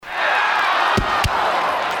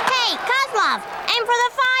glove. Aim for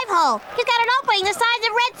the 5-hole. He's got an opening the size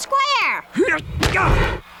of Red Square.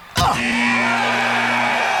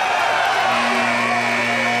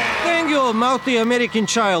 Thank you, mouthy American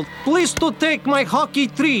child. Please to take my hockey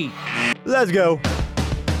tree. Let's go.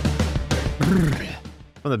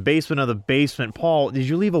 From the basement of the basement. Paul, did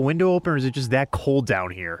you leave a window open or is it just that cold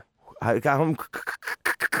down here? I'm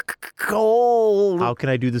cold. How can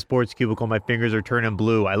I do the Sports Cubicle? My fingers are turning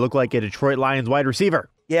blue. I look like a Detroit Lions wide receiver.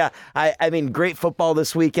 Yeah, I mean, great football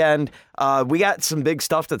this weekend. We got some big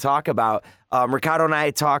stuff to talk about. Ricardo and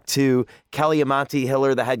I talked to Kelly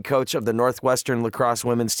Amonte-Hiller, the head coach of the Northwestern lacrosse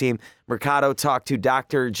women's team. Ricardo talked to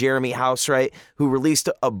Dr. Jeremy Housewright, who released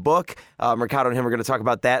a book. Ricardo and him are going to talk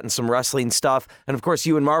about that and some wrestling stuff. And, of course,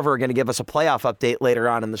 you and Marva are going to give us a playoff update later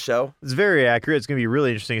on in the show. It's very accurate. It's going to be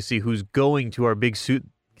really interesting to see who's going to our big suit.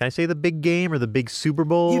 Can I say the big game or the big Super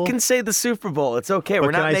Bowl? You can say the Super Bowl. It's okay. But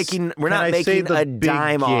We're not making a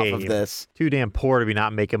dime off of this. Too damn poor to be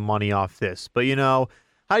not making money off this. But, you know,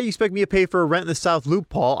 how do you expect me to pay for a rent in the South Loop,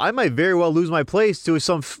 Paul? I might very well lose my place to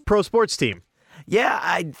some pro sports team. Yeah,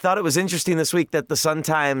 I thought it was interesting this week that the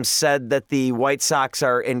Sun-Times said that the White Sox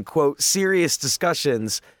are in, quote, serious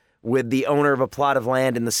discussions with the owner of a plot of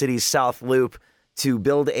land in the city's South Loop to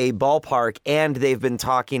build a ballpark, and they've been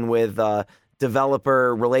talking with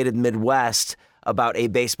developer Related Midwest about a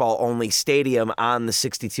baseball-only stadium on the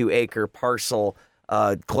 62-acre parcel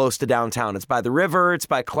close to downtown. It's by the river. It's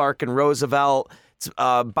by Clark and Roosevelt. It's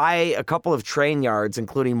by a couple of train yards,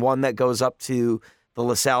 including one that goes up to the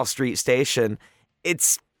LaSalle Street station.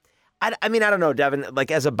 I mean, I don't know, Devin.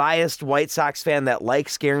 Like, as a biased White Sox fan that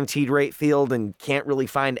likes Guaranteed Rate Field and can't really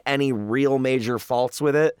find any real major faults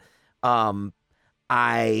with it,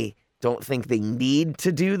 I don't think they need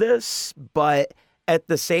to do this, but at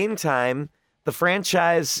the same time, the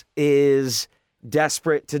franchise is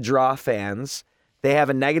desperate to draw fans. They have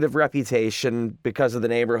a negative reputation because of the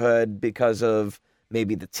neighborhood, because of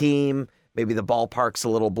maybe the team, maybe the ballpark's a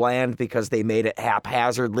little bland because they made it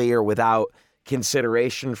haphazardly or without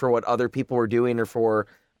consideration for what other people were doing or for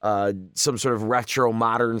some sort of retro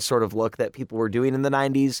modern sort of look that people were doing in the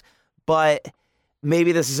 90s. But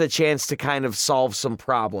maybe this is a chance to kind of solve some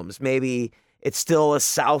problems. Maybe it's still a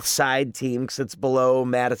South Side team because it's below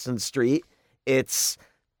Madison Street. It's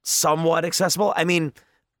somewhat accessible. I mean,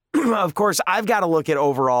 of course, I've got to look at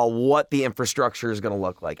overall what the infrastructure is going to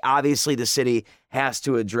look like. Obviously, the city has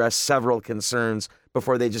to address several concerns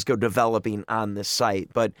before they just go developing on this site.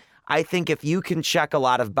 But I think if you can check a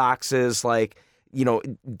lot of boxes like, you know,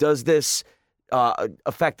 does this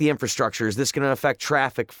affect the infrastructure? Is this going to affect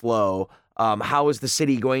traffic flow? How is the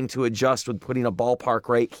city going to adjust with putting a ballpark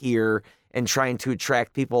right here and trying to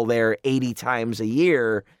attract people there 80 times a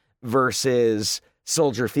year versus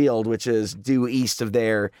Soldier Field, which is due east of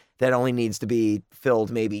there, that only needs to be filled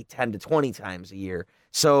maybe 10 to 20 times a year.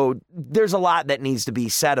 So there's a lot that needs to be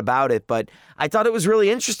said about it, but I thought it was really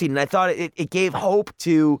interesting, and I thought it gave hope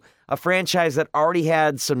to a franchise that already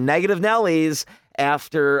had some negative Nellies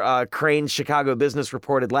after Crane's Chicago Business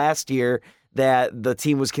reported last year that the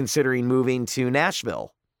team was considering moving to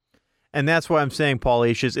Nashville. And that's why I'm saying, Paul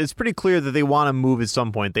Acius, it's pretty clear that they want to move at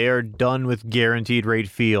some point. They are done with Guaranteed Rate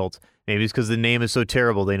Field. Maybe it's because the name is so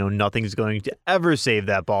terrible. They know nothing's going to ever save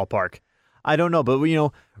that ballpark. I don't know, but, you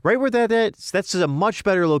know, right where that's a much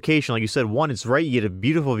better location. Like you said, one, it's right. You get a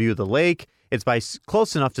beautiful view of the lake. It's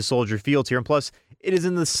close enough to Soldier Field here. And plus, it is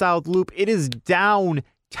in the South Loop. It is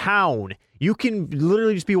downtown. You can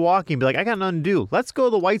literally just be walking and be like, I got nothing to do. Let's go to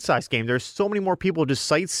the White Sox game. There's so many more people just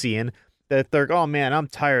sightseeing that they're like, oh, man, I'm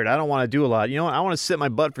tired. I don't want to do a lot. You know what? I want to sit my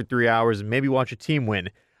butt for 3 hours and maybe watch a team win.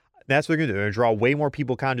 That's what they're going to do. They're going to draw way more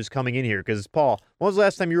people kind of just coming in here. Because, Paul, when was the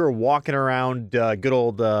last time you were walking around good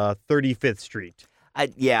old 35th Street?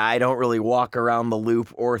 I don't really walk around the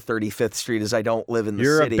Loop or 35th Street as I don't live in the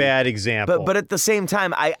city. You're a bad example. But at the same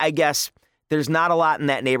time, I guess there's not a lot in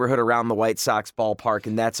that neighborhood around the White Sox ballpark,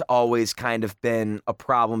 and that's always kind of been a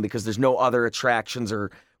problem because there's no other attractions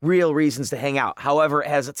or real reasons to hang out. However, it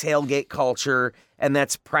has a tailgate culture, and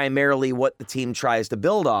that's primarily what the team tries to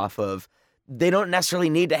build off of. They don't necessarily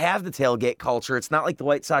need to have the tailgate culture. It's not like the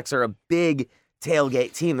White Sox are a big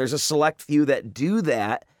tailgate team. There's a select few that do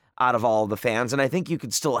that out of all of the fans, and I think you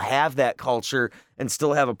could still have that culture and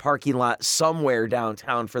still have a parking lot somewhere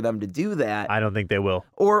downtown for them to do that. I don't think they will.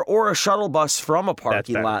 Or a shuttle bus from a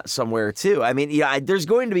parking lot somewhere, too. I mean, yeah, there's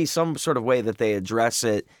going to be some sort of way that they address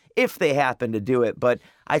it if they happen to do it, but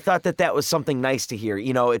I thought that was something nice to hear.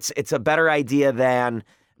 You know, it's a better idea than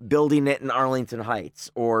building it in Arlington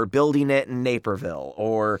Heights or building it in Naperville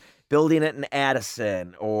or building it in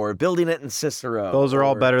Addison or building it in Cicero. Those are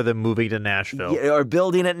all better than moving to Nashville. Or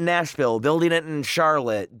building it in Nashville, building it in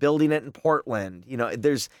Charlotte, building it in Portland.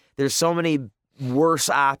 There's so many worse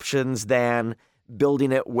options than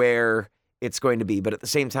building it where it's going to be. But at the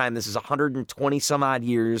same time, this is 120 some odd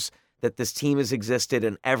years that this team has existed,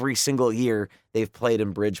 and every single year they've played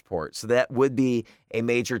in Bridgeport. So that would be a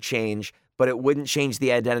major change, but it wouldn't change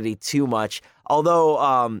the identity too much. Although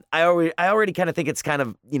I already kind of think it's kind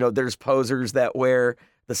of, there's posers that wear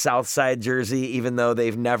the South Side jersey, even though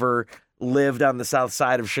they've never lived on the South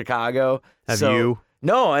Side of Chicago. Have you?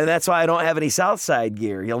 No, and that's why I don't have any South Side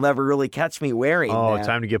gear. You'll never really catch me wearing that.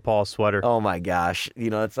 Time to get Paul a sweater. Oh, my gosh.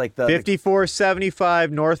 It's like the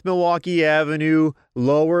 5475 North Milwaukee Avenue,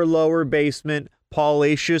 lower basement,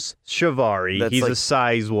 Paulacious Shivari. He's a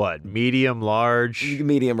size what? Medium, large?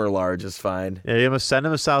 Medium or large is fine. Yeah, send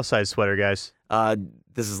him a Southside sweater, guys.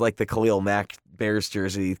 This is like the Khalil Mack Bears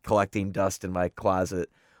jersey collecting dust in my closet.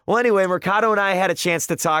 Well, anyway, Mercado and I had a chance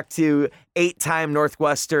to talk to 8-time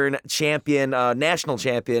Northwestern champion, national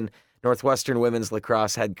champion, Northwestern women's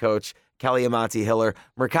lacrosse head coach, Kelly Amonte-Hiller.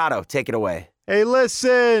 Mercado, take it away. Hey,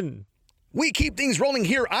 listen. We keep things rolling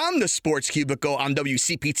here on the Sports Cubicle on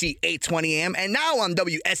WCPT 820 AM and now on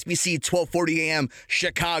WSBC 1240 AM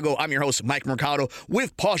Chicago. I'm your host, Mike Mercado,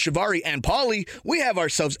 with Paul Shivari and Paulie. We have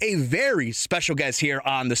ourselves a very special guest here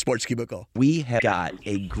on the Sports Cubicle. We have got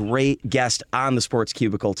a great guest on the Sports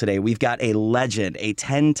Cubicle today. We've got a legend, a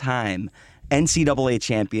 10-time NCAA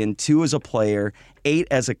champion, 2 as a player, 8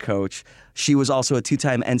 as a coach. She was also a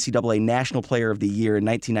 2-time NCAA National Player of the Year in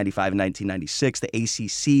 1995 and 1996, the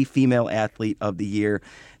ACC Female Athlete of the Year,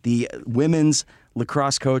 the women's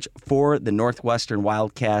lacrosse coach for the Northwestern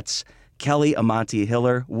Wildcats, Kelly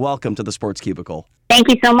Amonte-Hiller. Welcome to the Sports Cubicle. Thank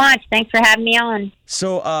you so much. Thanks for having me on.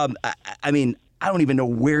 So, I don't even know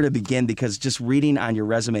where to begin because just reading on your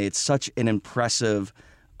resume, it's such an impressive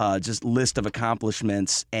just list of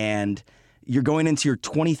accomplishments, and you're going into your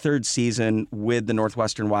 23rd season with the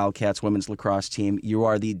Northwestern Wildcats women's lacrosse team. You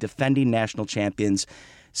are the defending national champions.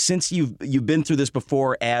 Since you've been through this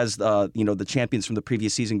before as the champions from the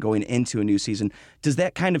previous season going into a new season, does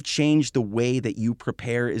that kind of change the way that you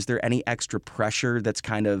prepare? Is there any extra pressure that's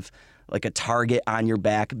kind of like a target on your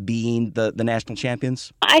back being the national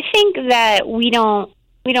champions? I think that we don't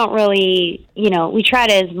really, we try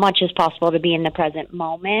to as much as possible to be in the present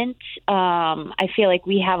moment. I feel like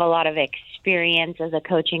we have a lot of experience as a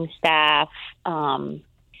coaching staff kind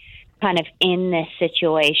of in this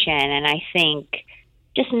situation. And I think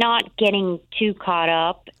just not getting too caught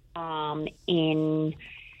up in,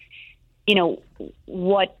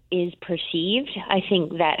 what is perceived. I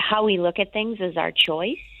think that how we look at things is our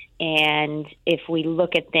choice. And if we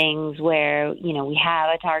look at things where, we have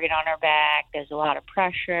a target on our back, there's a lot of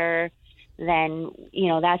pressure, then,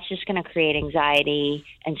 that's just going to create anxiety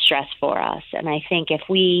and stress for us. And I think if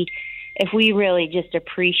we really just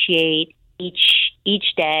appreciate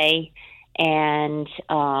each day and,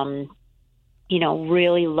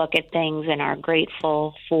 really look at things and are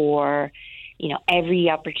grateful for, every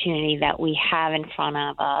opportunity that we have in front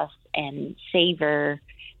of us and savor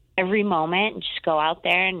every moment and just go out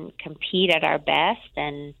there and compete at our best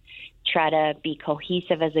and try to be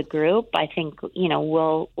cohesive as a group, I think,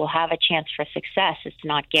 we'll have a chance for success. It's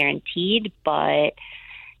not guaranteed, but,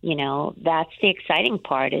 that's the exciting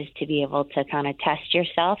part, is to be able to kind of test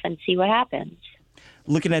yourself and see what happens.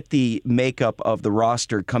 Looking at the makeup of the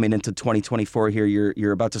roster coming into 2024 here,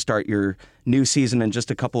 you're about to start your new season in just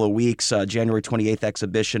a couple of weeks, January 28th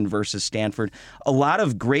exhibition versus Stanford. A lot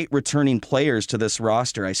of great returning players to this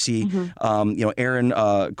roster. I see, Aaron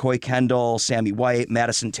Coy Kendall, Sammy White,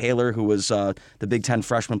 Madison Taylor, who was the Big Ten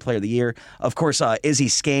Freshman Player of the Year. Of course, Izzy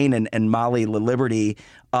Skane and Molly LaLiberty.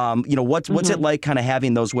 What's it like kind of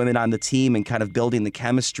having those women on the team and kind of building the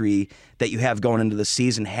chemistry that you have going into the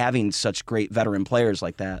season, having such great veteran players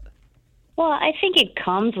like that? Well, I think it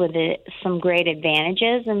comes with some great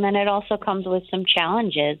advantages, and then it also comes with some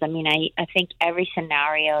challenges. I mean, I think every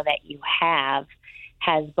scenario that you have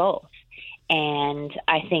has both. And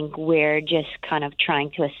I think we're just kind of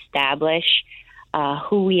trying to establish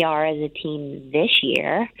who we are as a team this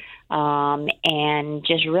year, and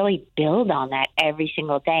just really build on that every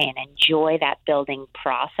single day and enjoy that building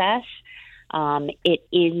process. It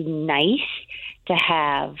is nice to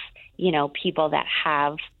have, people that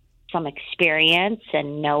have some experience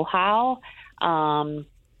and know-how.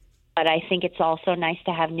 But I think it's also nice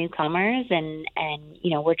to have newcomers, and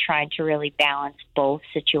we're trying to really balance both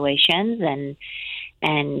situations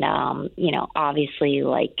and obviously,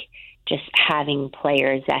 like, just having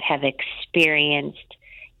players that have experienced,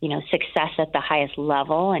 success at the highest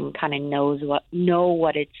level and kind of know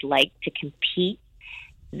what it's like to compete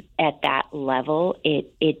at that level,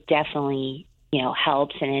 it definitely,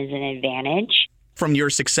 helps and is an advantage. From your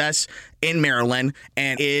success in Maryland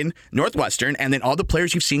and in Northwestern, and then all the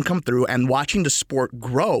players you've seen come through and watching the sport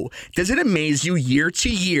grow, does it amaze you year to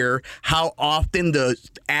year how often the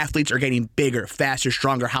athletes are getting bigger, faster,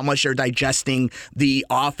 stronger, how much they're digesting the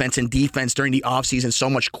offense and defense during the offseason so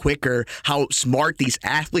much quicker, how smart these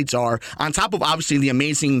athletes are, on top of obviously the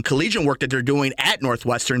amazing collegiate work that they're doing at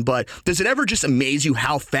Northwestern? But does it ever just amaze you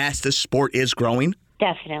how fast the sport is growing?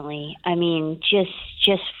 Definitely. I mean,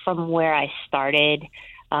 just from where I started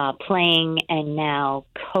playing and now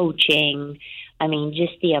coaching, I mean,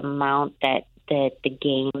 just the amount that the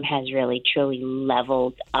game has really truly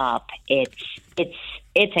leveled up. It's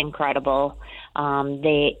incredible.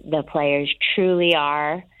 The players truly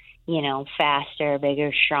are, faster,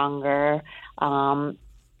 bigger, stronger. And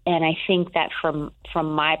I think that from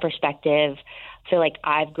my perspective, I feel like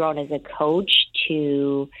I've grown as a coach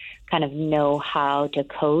to kind of know how to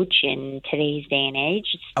coach in today's day and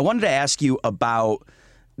age. I wanted to ask you about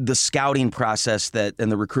the scouting process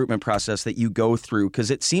and the recruitment process that you go through, because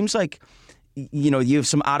it seems like, you have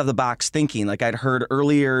some out-of-the-box thinking. Like I'd heard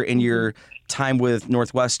earlier in your time with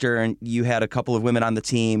Northwestern, you had a couple of women on the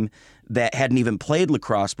team that hadn't even played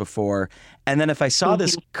lacrosse before. And then if I saw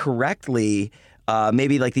this correctly,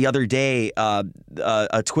 maybe like the other day,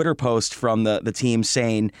 a Twitter post from the team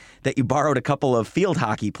saying that you borrowed a couple of field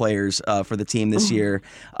hockey players for the team this year.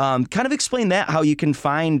 Kind of explain that, how you can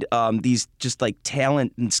find these just like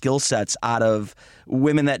talent and skill sets out of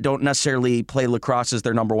women that don't necessarily play lacrosse as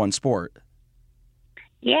their number one sport.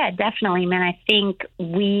 Yeah, definitely, man. I think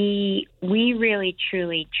we really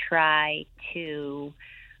truly try to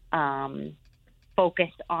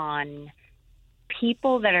focus on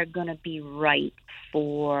people that are going to be right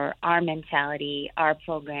for our mentality, our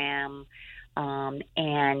program,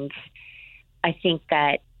 and I think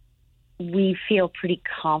that we feel pretty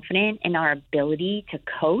confident in our ability to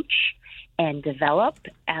coach and develop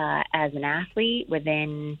as an athlete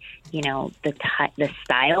within, the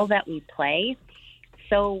style that we play.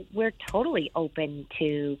 So we're totally open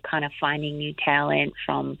to kind of finding new talent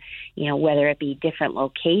from, whether it be different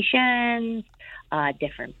locations,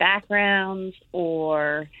 different backgrounds,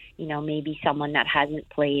 or, maybe someone that hasn't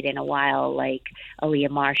played in a while, like Aaliyah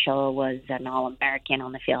Marshall was an All-American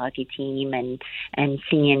on the field hockey team, and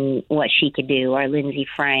seeing what she could do, or Lindsey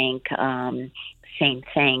Frank, same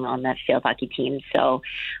thing on the field hockey team. So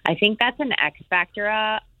I think that's an X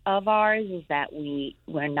factor of ours, is that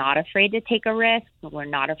we're not afraid to take a risk. We're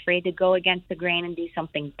not afraid to go against the grain and do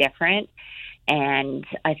something different. And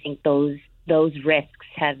I think those risks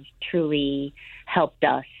have truly helped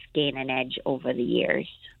us gain an edge over the years.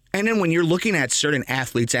 And then when you're looking at certain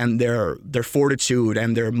athletes and their fortitude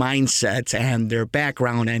and their mindset and their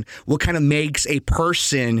background and what kind of makes a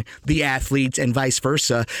person the athlete and vice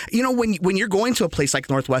versa, when you're going to a place like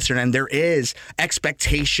Northwestern and there is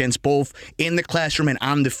expectations both in the classroom and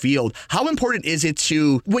on the field, how important is it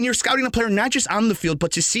to, when you're scouting a player, not just on the field,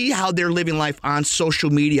 but to see how they're living life on social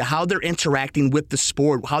media, how they're interacting with the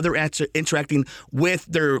sport, how they're interacting with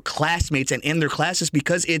their classmates and in their classes,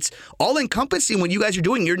 because it's all encompassing when you guys are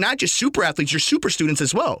doing, you're not just super athletes, you're super students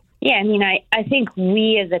as well. Yeah, I mean, I think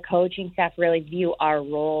we as a coaching staff really view our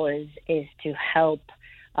role is to help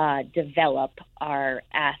develop our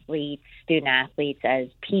athletes, student athletes, as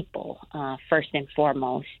people, first and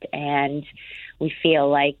foremost. And we feel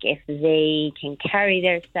like if they can carry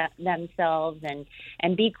themselves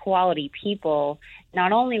and be quality people,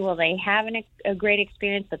 not only will they have a great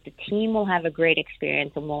experience, but the team will have a great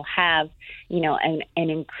experience and will have, an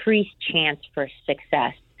increased chance for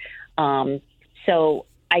success. So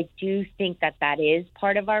I do think that is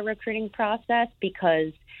part of our recruiting process,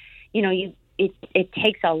 because, it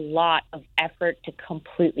takes a lot of effort to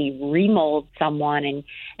completely remold someone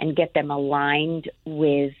and get them aligned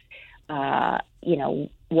with,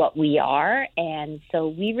 what we are. And so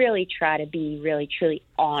we really try to be really, truly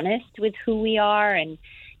honest with who we are and,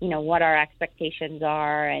 what our expectations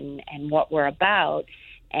are and what we're about.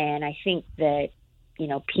 And I think that,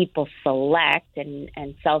 people select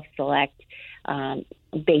and self-select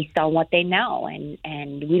based on what they know.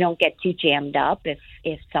 And we don't get too jammed up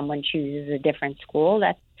if someone chooses a different school.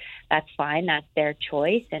 That's fine. That's their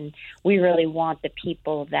choice. And we really want the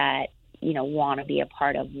people that, want to be a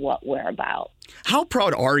part of what we're about. How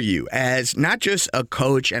proud are you as not just a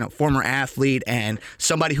coach and a former athlete and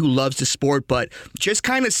somebody who loves the sport, but just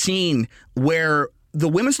kind of seeing where the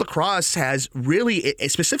women's lacrosse has really,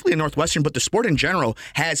 specifically in Northwestern, but the sport in general,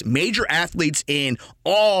 has major athletes in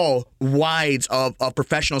all wides of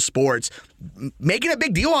professional sports, making a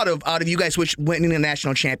big deal out of you guys winning the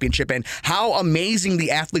national championship, and how amazing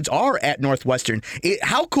the athletes are at Northwestern.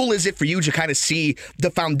 How cool is it for you to kind of see the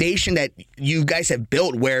foundation that you guys have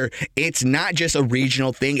built, where it's not just a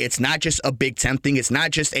regional thing, it's not just a Big Ten thing, it's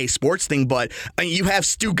not just a sports thing, but you have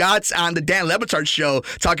Stu Gotts on the Dan Le Batard show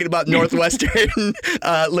talking about Northwestern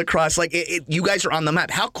lacrosse. Like, you guys are on the map.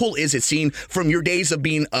 How cool is it seeing from your days of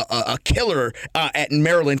being a killer at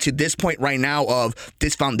Maryland to this point right now of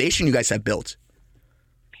this foundation you guys have built?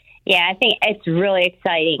 Yeah, I think it's really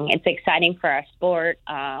exciting. It's exciting for our sport,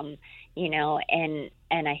 and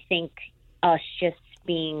I think us just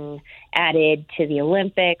being added to the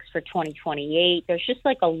Olympics for 2028, there's just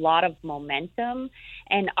like a lot of momentum.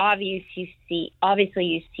 And obviously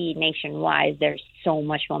you see nationwide, there's so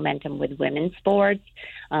much momentum with women's sports,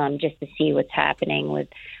 just to see what's happening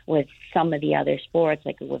with some of the other sports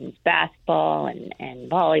like women's basketball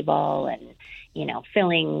and volleyball and,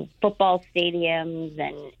 filling football stadiums.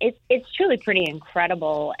 And it's truly pretty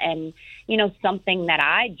incredible. And, something that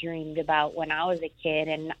I dreamed about when I was a kid,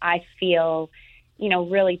 and I feel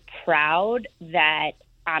really proud that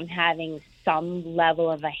I'm having some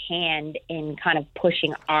level of a hand in kind of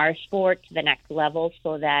pushing our sport to the next level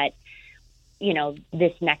so that,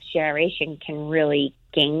 this next generation can really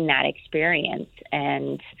gain that experience.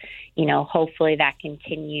 And, hopefully that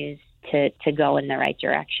continues to go in the right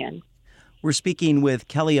direction. We're speaking with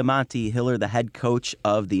Kelly Amonte-Hiller, the head coach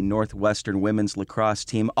of the Northwestern women's lacrosse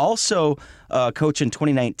team, also coach in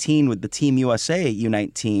 2019 with the Team USA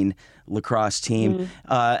U19 lacrosse team.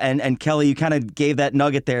 And Kelly, you kind of gave that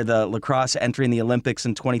nugget there, the lacrosse entering the Olympics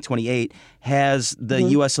in 2028. Has the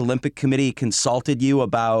U.S. Olympic Committee consulted you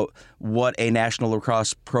about what a national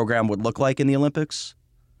lacrosse program would look like in the Olympics?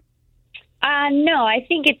 No, I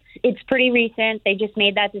think it's pretty recent. They just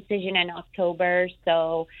made that decision in October.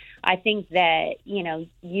 So I think that,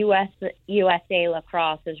 USA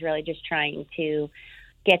Lacrosse is really just trying to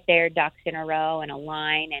get their ducks in a row and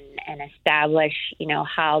align and establish,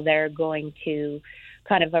 how they're going to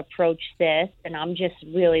kind of approach this. And I'm just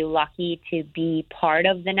really lucky to be part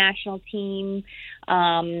of the national team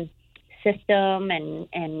system,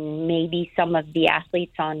 and maybe some of the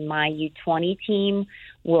athletes on my U20 team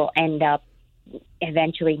will end up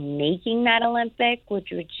eventually making that Olympic, which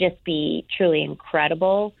would just be truly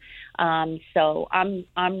incredible. So I'm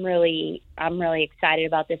really excited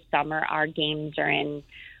about this summer. Our games are in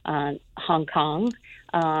Hong Kong,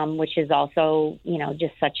 which is also,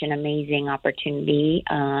 just such an amazing opportunity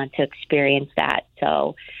to experience that.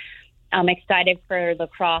 So I'm excited for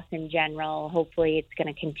lacrosse in general. Hopefully it's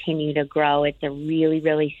going to continue to grow. It's a really,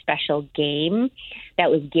 really special game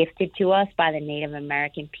that was gifted to us by the Native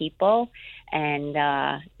American people. And,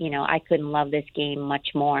 I couldn't love this game much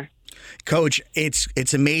more. Coach,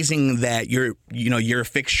 it's amazing that you're a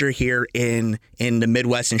fixture here in the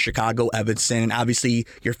Midwest, in Chicago, Evanston, and obviously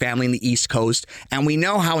your family in the East Coast. And we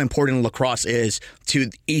know how important lacrosse is to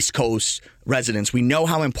East Coast residents. We know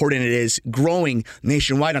how important it is growing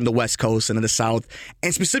nationwide on the West Coast and in the South,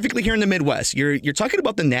 and specifically here in the Midwest. You're talking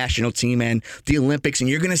about the national team and the Olympics, and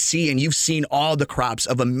you're going to see, and you've seen all the crops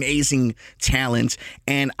of amazing talent.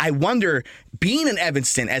 And I wonder, being in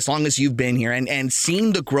Evanston as long as you've been here and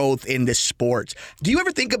seeing the growth in this sport, do you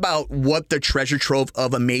ever think about what the treasure trove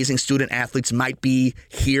of amazing student athletes might be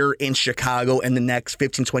here in Chicago in the next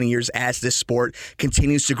 15, 20 years as this sport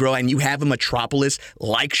continues to grow and you have a metropolis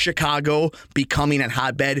like Chicago becoming a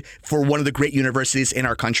hotbed for one of the great universities in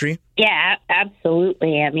our country? Yeah,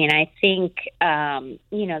 absolutely. I mean, I think,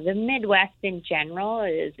 the Midwest in general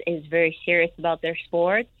is very serious about their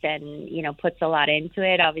sports and, puts a lot into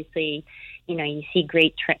it. Obviously, you see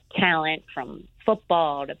great talent from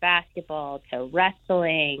football to basketball to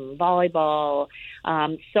wrestling, volleyball,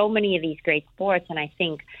 so many of these great sports. And I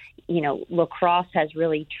think, lacrosse has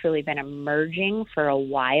really, truly been emerging for a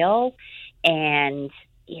while. And,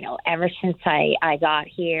 ever since I got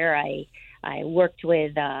here, I worked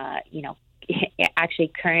with,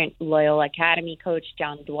 actually current Loyola Academy coach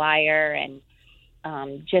John Dwyer, and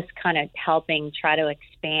just kind of helping try to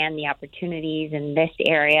expand the opportunities in this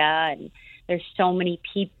area. And there's so many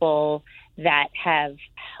people that have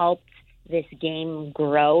helped this game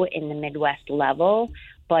grow in the Midwest level.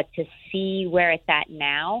 But to see where it's at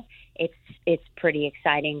now, it's pretty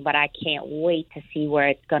exciting. But I can't wait to see where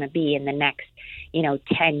it's going to be in the next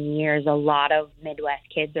 10 years. A lot of Midwest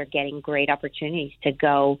kids are getting great opportunities to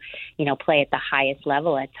go, play at the highest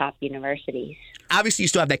level at top universities. Obviously, you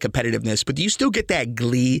still have that competitiveness, but do you still get that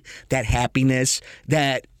glee, that happiness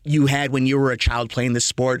that you had when you were a child playing the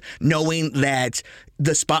sport, knowing that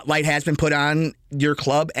the spotlight has been put on your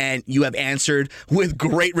club and you have answered with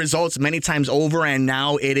great results many times over, and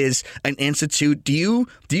now it is an institute. Do you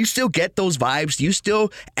still get those vibes? Do you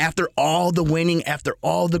still, after all the winning, after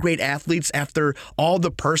all the great athletes, after all the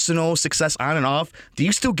personal success on and off, do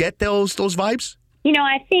you still get those vibes?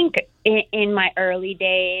 I think in my early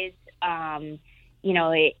days,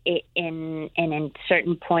 in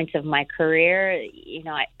certain points of my career,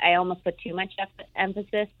 I almost put too much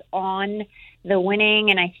emphasis on the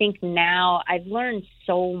winning. And I think now I've learned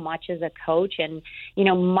so much as a coach. And,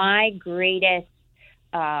 my greatest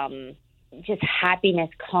just happiness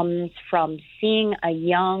comes from seeing a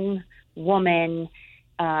young woman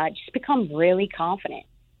just become really confident,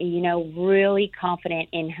 really confident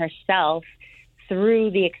in herself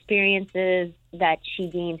through the experiences that she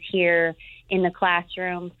gains here in the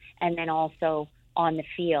classroom and then also on the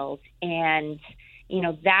field. And,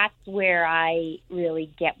 that's where I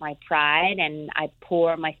really get my pride, and I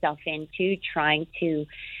pour myself into trying to,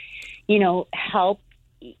 help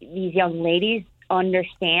these young ladies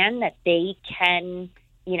understand that they can,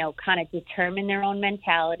 kind of determine their own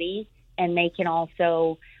mentality, and they can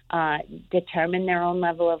also determine their own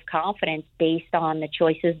level of confidence based on the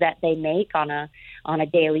choices that they make on a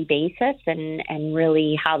daily basis, and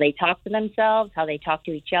really how they talk to themselves, how they talk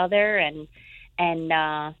to each other. And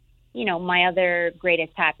my other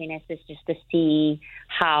greatest happiness is just to see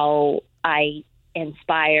how I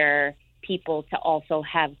inspire people to also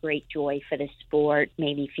have great joy for the sport,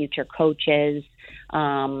 maybe future coaches,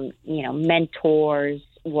 mentors,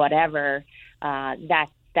 whatever.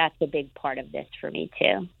 That's a big part of this for me,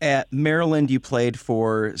 too. At Maryland, you played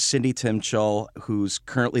for Cindy Timchall, who's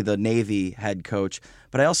currently the Navy head coach.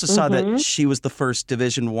 But I also saw that she was the first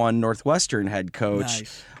Division I Northwestern head coach.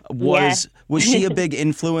 Nice. Was she a big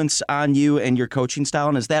influence on you and your coaching style?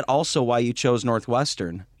 And is that also why you chose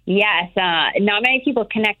Northwestern? Yes. Not many people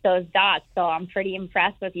connect those dots, so I'm pretty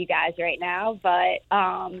impressed with you guys right now. But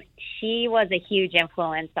she was a huge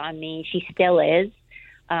influence on me. She still is.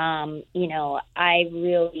 I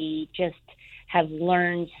really just have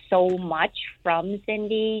learned so much from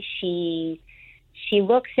Cindy. She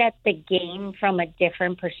looks at the game from a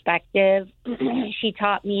different perspective. She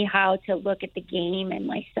taught me how to look at the game and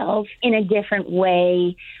myself in a different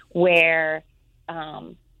way where,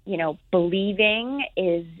 believing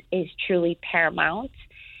is truly paramount.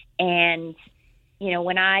 And,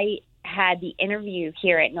 when I had the interview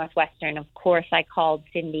here at Northwestern, of course, I called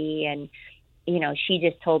Cindy, and she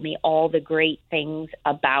just told me all the great things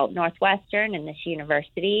about Northwestern and this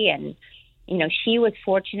university. And, she was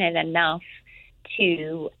fortunate enough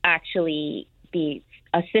to actually be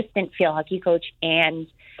assistant field hockey coach and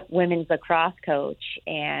women's lacrosse coach.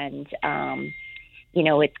 And,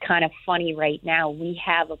 it's kind of funny right now. We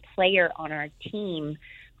have a player on our team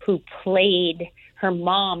who her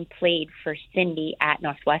mom played for Cindy at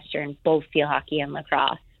Northwestern, both field hockey and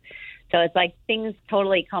lacrosse. So it's like things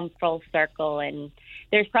totally come full circle, and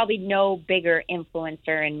there's probably no bigger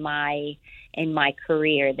influencer in my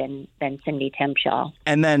career than Cindy Timchall.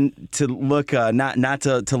 And then to look not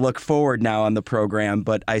to look forward now on the program,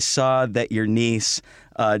 but I saw that your niece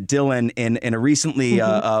Dylan in a recently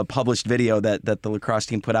published video that the lacrosse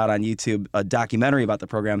team put out on YouTube, a documentary about the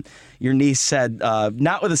program. Your niece said,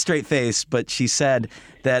 not with a straight face, but she said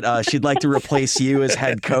that she'd like to replace you as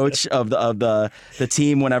head coach of the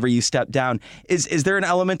team whenever you step down. Is there an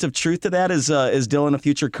element of truth to that? Is Dylan a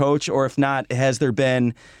future coach, or if not, has there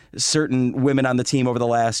been certain women on the team over the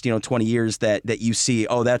last 20 years that you see,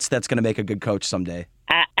 that's going to make a good coach someday?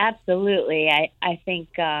 Absolutely. I think,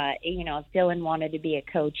 if Dylan wanted to be a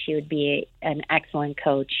coach, he would be an excellent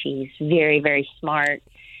coach. He's very, very smart,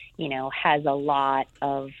 has a lot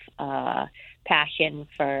of passion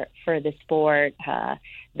for the sport.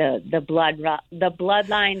 The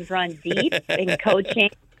bloodlines run deep in coaching.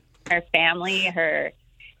 Her family, her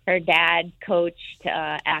dad coached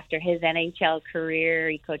after his NHL career.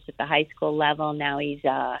 He coached at the high school level. Now he's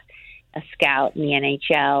a scout in the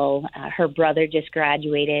NHL. Her brother just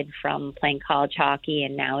graduated from playing college hockey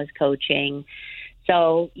and now is coaching.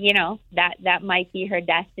 So, that might be her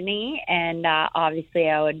destiny. And obviously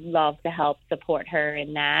I would love to help support her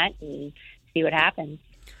in that and see what happens.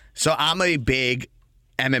 So I'm a big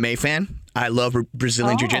MMA fan. I love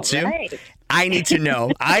Brazilian Jiu-Jitsu. Right. I need to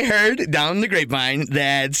know. I heard down the grapevine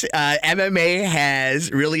that MMA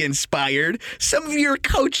has really inspired some of your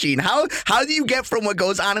coaching. How do you get from what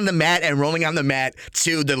goes on in the mat and rolling on the mat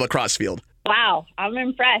to the lacrosse field? Wow, I'm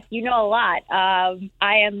impressed. You know a lot. I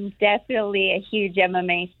am definitely a huge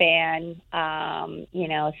MMA fan.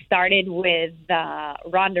 Started with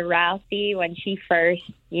Ronda Rousey when she first,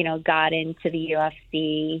 got into the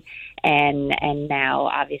UFC, and now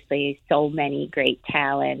obviously so many great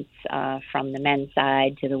talents from the men's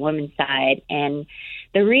side to the women's side. And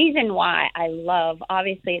the reason why I love,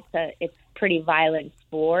 obviously it's pretty violent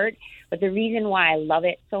sport, but the reason why I love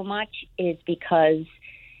it so much is because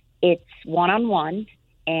it's one-on-one,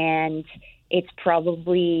 and it's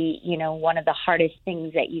probably, one of the hardest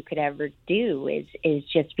things that you could ever do is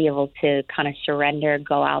just be able to kind of surrender,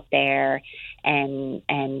 go out there and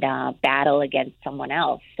battle against someone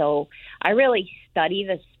else. So I really study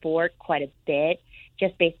the sport quite a bit,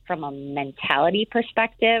 just based from a mentality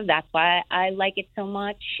perspective. That's why I like it so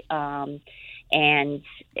much. And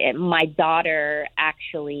my daughter,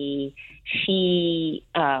 actually, she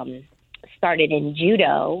started in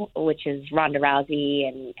judo, which is Ronda Rousey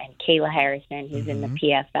and Kayla Harrison, who's in the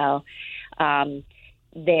PFL,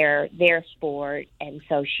 their sport. And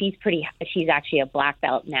so she's actually a black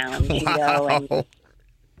belt now in judo.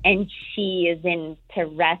 And she is into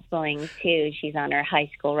wrestling too. She's on her high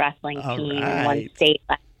school wrestling team and won state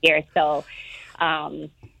last year. So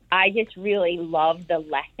I just really love the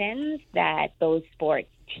lessons that those sports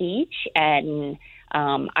teach, and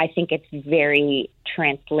I think it's very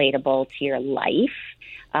translatable to your life.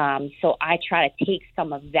 So I try to take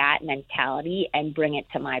some of that mentality and bring it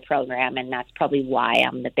to my program, and that's probably why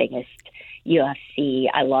I'm the biggest UFC.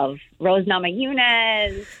 I love Rose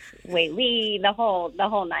Namajunas, Wei Lee, the whole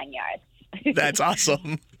 9 yards. That's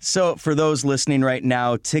awesome. So for those listening right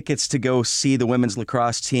now, tickets to go see the women's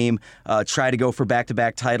lacrosse team, try to go for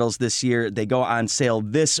back-to-back titles this year. They go on sale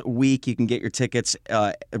this week. You can get your tickets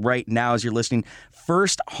right now as you're listening.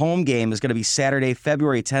 First home game is going to be Saturday,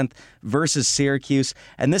 February 10th versus Syracuse.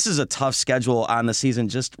 And this is a tough schedule on the season,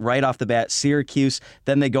 just right off the bat. Syracuse,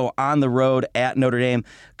 then they go on the road at Notre Dame.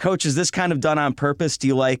 Coach, is this kind of done on purpose? Do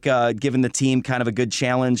you like giving the team kind of a good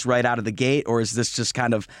challenge right out of the gate, or is this just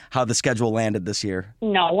kind of how the schedule landed this year?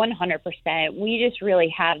 No, 100%. We just really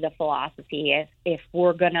have the philosophy, if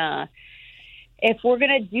we're gonna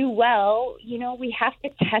do well, we have to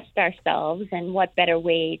test ourselves, and what better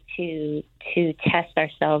way to test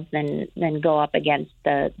ourselves than go up against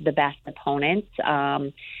the best opponents.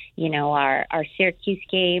 Our Syracuse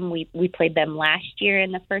game, we played them last year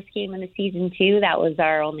in the first game of the season too. That was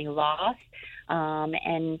our only loss.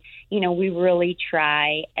 And we really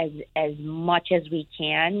try as much as we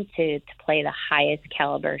can to play the highest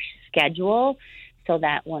caliber schedule, so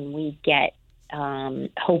that when we get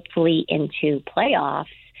hopefully into playoffs,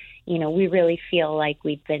 we really feel like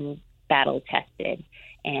we've been battle tested,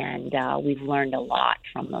 and we've learned a lot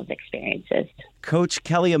from those experiences. Coach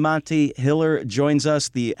Kelly Amonte Hiller joins us,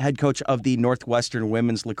 the head coach of the Northwestern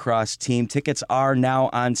women's lacrosse team. Tickets are now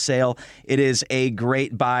on sale. It is a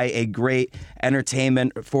great buy, a great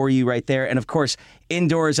entertainment for you right there. And of course,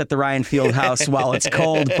 indoors at the Ryan Fieldhouse while it's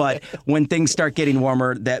cold, but when things start getting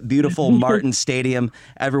warmer, that beautiful Martin Stadium,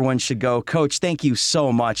 everyone should go. Coach, thank you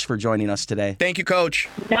so much for joining us today. Thank you, Coach.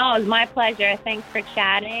 No, it was my pleasure. Thanks for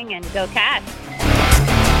chatting, and go Cats.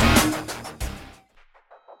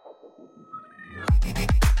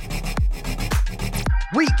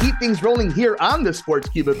 We keep things rolling here on the Sports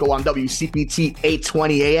Cubicle on WCPT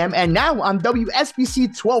 820 AM and now on WSBC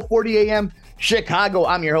 1240 AM Chicago.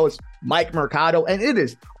 I'm your host, Mike Mercado, and it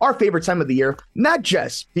is our favorite time of the year, not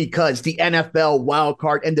just because the NFL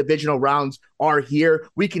wildcard and divisional rounds are here.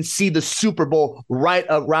 We can see the Super Bowl right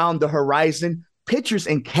around the horizon. Pitchers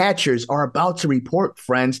and catchers are about to report,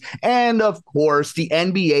 friends. And of course, the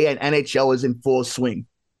NBA and NHL is in full swing.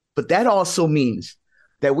 But that also means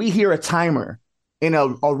that we hear a timer in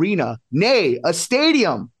an arena, nay, a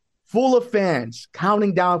stadium full of fans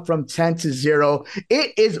counting down from 10 to 0.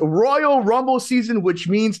 It is Royal Rumble season, which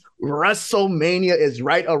means WrestleMania is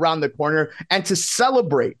right around the corner. And to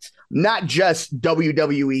celebrate not just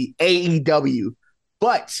WWE, AEW,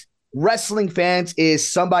 but wrestling fans is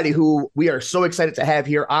somebody who we are so excited to have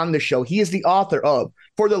here on the show. He is the author of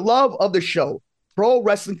For the Love of the Show, Pro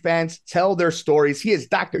Wrestling Fans Tell Their Stories. He is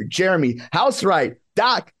Dr. Jeremy Housewright.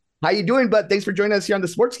 Doc, how you doing, bud? Thanks for joining us here on the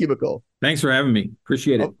Sports Cubicle. Thanks for having me.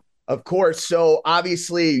 Appreciate it. Of course. So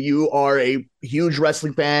obviously you are a huge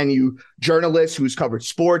wrestling fan, you journalist who's covered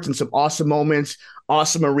sports and some awesome moments,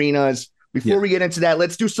 awesome arenas. Before we get into that,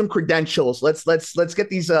 let's do some credentials. Let's get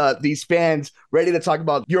these fans ready to talk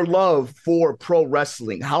about your love for pro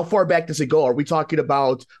wrestling. How far back does it go? Are we talking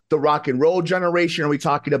about the rock and roll generation? Are we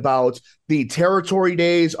talking about the territory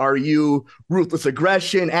days? Are you ruthless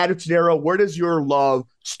aggression, attitude era? Where does your love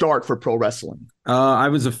start for pro wrestling? I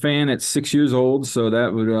was a fan at 6 years old, so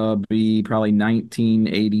that would be probably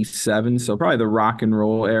 1987. So probably the rock and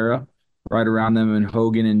roll era, right around them. And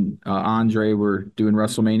Hogan and Andre were doing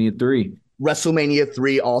WrestleMania 3. WrestleMania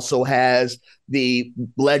 3 also has the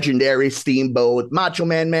legendary Steamboat Macho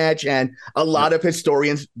Man match, and a lot of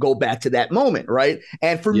historians go back to that moment, right?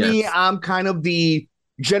 And for me, I'm kind of the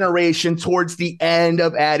generation towards the end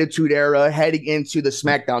of Attitude Era, heading into the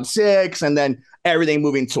SmackDown 6, and then everything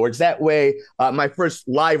moving towards that way. My first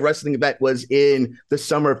live wrestling event was in the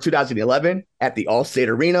summer of 2011 at the Allstate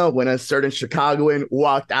Arena when a certain Chicagoan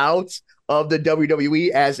walked out of the WWE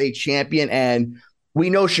as a champion. And we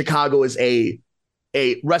know Chicago is a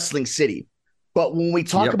wrestling city. But when we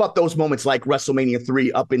talk about those moments like WrestleMania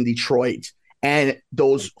 3 up in Detroit and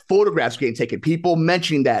those photographs getting taken, people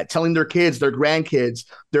mentioning that, telling their kids, their grandkids,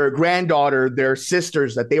 their granddaughter, their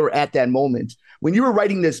sisters that they were at that moment. When you were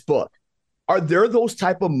writing this book, are there those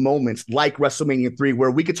type of moments like WrestleMania 3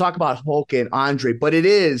 where we could talk about Hulk and Andre, but it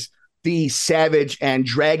is the Savage and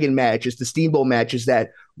Dragon matches, the Steamboat matches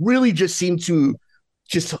that really just seem to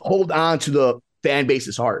just hold on to the fan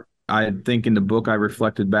base's heart? I think in the book I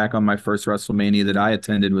reflected back on my first WrestleMania that I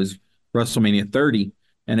attended was WrestleMania 30.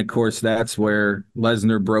 And of course, that's where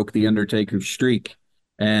Lesnar broke the Undertaker's streak.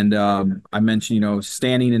 And I mentioned,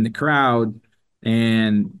 standing in the crowd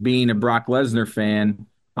and being a Brock Lesnar fan,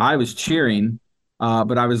 I was cheering,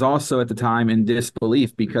 but I was also at the time in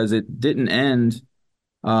disbelief because it didn't end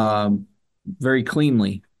very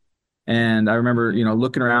cleanly. And I remember,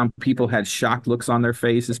 looking around, people had shocked looks on their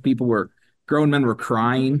faces. Grown men were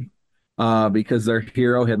crying because their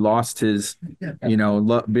hero had lost his,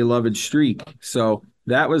 beloved streak. So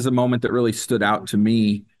that was a moment that really stood out to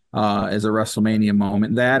me as a WrestleMania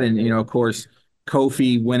moment. That and, of course,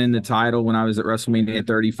 Kofi winning the title when I was at WrestleMania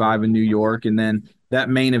 35 in New York. And then that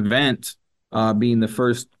main event being the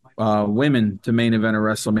first women to main event a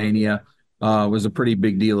WrestleMania was a pretty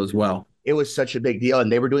big deal as well. It was such a big deal,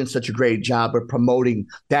 and they were doing such a great job of promoting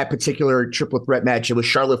that particular triple threat match. It was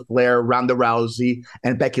Charlotte Flair, Ronda Rousey,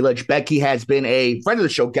 and Becky Lynch. Becky has been a friend of the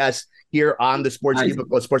show, guest here on the Sports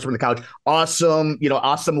Cubicle, Sports from the Couch. Awesome,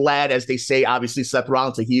 awesome lad, as they say. Obviously, Seth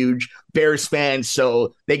Rollins, a huge Bears fan,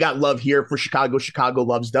 so they got love here for Chicago. Chicago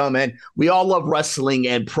loves them, and we all love wrestling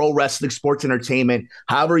and pro wrestling, sports entertainment,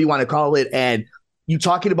 however you want to call it. And you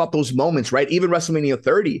talking about those moments, right? Even WrestleMania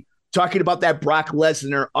 30. Talking about that Brock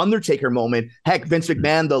Lesnar Undertaker moment. Heck, Vince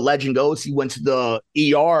McMahon, the legend goes, he went to the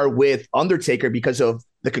ER with Undertaker because of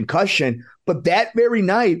the concussion. But that very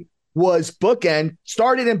night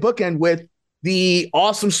started in bookend with the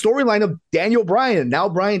awesome storyline of Daniel Bryan, now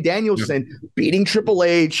Bryan Danielson, beating Triple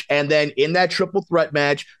H. And then in that triple threat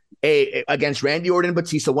match against Randy Orton and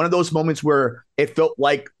Batista, one of those moments where it felt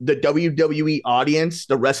like the WWE audience,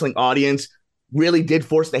 the wrestling audience, really did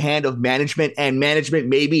force the hand of management, and management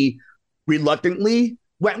maybe reluctantly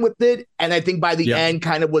went with it. And I think by the end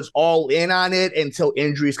kind of was all in on it until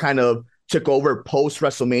injuries kind of took over post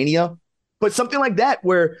WrestleMania. But something like that,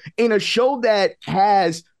 where in a show that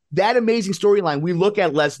has that amazing storyline, we look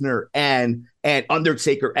at Lesnar and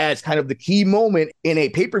Undertaker as kind of the key moment in a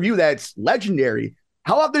pay-per-view that's legendary.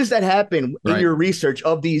 How often does that happen in your research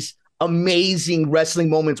of these amazing wrestling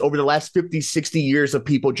moments over the last 50, 60 years of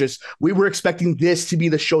people we were expecting this to be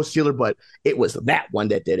the show stealer, but it was that one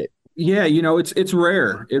that did it? Yeah, it's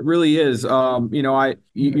rare. It really is.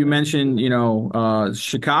 You mentioned,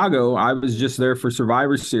 Chicago. I was just there for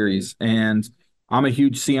Survivor Series, and I'm a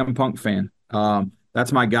huge CM Punk fan.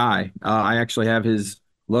 That's my guy. I actually have his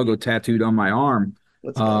logo tattooed on my arm.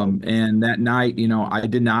 And that night, I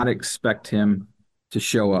did not expect him to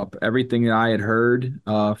show up. Everything that I had heard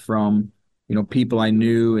from people I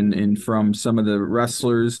knew and from some of the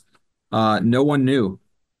wrestlers, no one knew.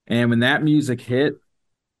 And when that music hit,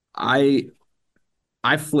 I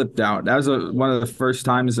flipped out. That was one of the first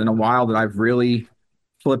times in a while that I've really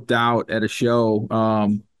flipped out at a show,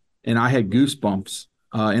 and I had goosebumps.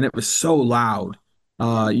 And it was so loud.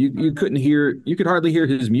 You could hardly hear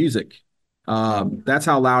his music. That's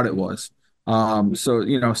how loud it was.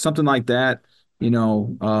 So something like that.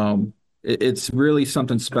 It's really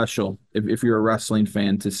something special if you're a wrestling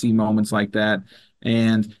fan to see moments like that.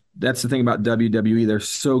 And that's the thing about WWE. They're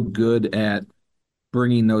so good at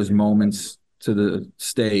bringing those moments to the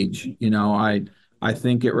stage. I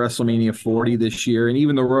think at WrestleMania 40 this year and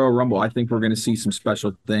even the Royal Rumble, I think we're going to see some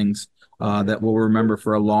special things that we'll remember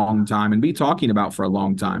for a long time and be talking about for a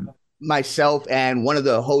long time. Myself and one of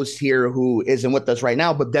the hosts here who isn't with us right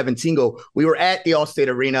now, but Devin Tingle, we were at the Allstate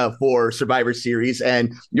Arena for Survivor Series,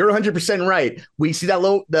 and you're 100% right. We see that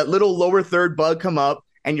little lower third bug come up,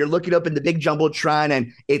 and you're looking up in the big jumbotron,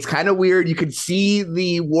 and it's kind of weird. You can see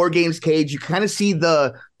the War Games cage. You kind of see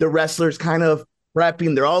the wrestlers kind of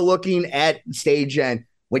prepping. They're all looking at the stage, and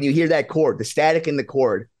when you hear that chord, the static in the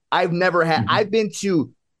chord, I've been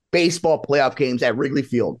to baseball playoff games at Wrigley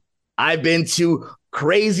Field. I've been to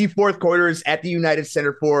crazy fourth quarters at the United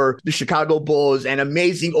Center for the Chicago Bulls and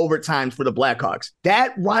amazing overtimes for the Blackhawks.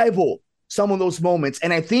 That rival some of those moments.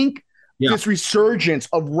 And I think this resurgence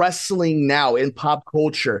of wrestling now in pop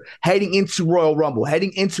culture, heading into Royal Rumble,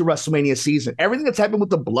 heading into WrestleMania season, everything that's happened with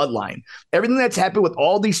the bloodline, everything that's happened with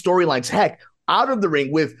all these storylines, heck, out of the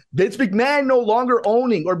ring with Vince McMahon no longer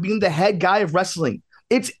owning or being the head guy of wrestling.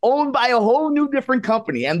 It's owned by a whole new different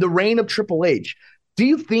company and the reign of Triple H. Do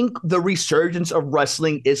you think the resurgence of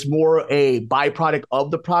wrestling is more a byproduct of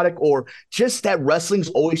the product, or just that wrestling's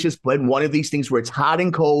always just been one of these things where it's hot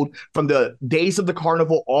and cold from the days of the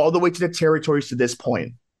carnival all the way to the territories to this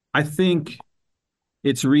point? I think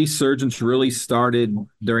its resurgence really started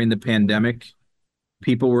during the pandemic.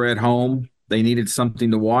 People were at home. They needed something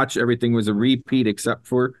to watch. Everything was a repeat except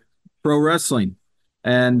for pro wrestling.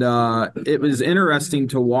 And it was interesting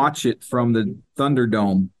to watch it from the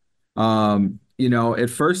Thunderdome. At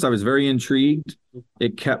first I was very intrigued.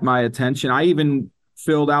 It kept my attention. I even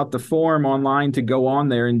filled out the form online to go on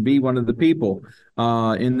there and be one of the people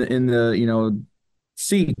in the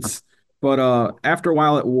seats. But after a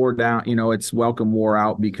while it wore down, its welcome wore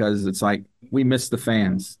out because it's like we missed the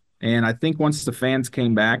fans. And I think once the fans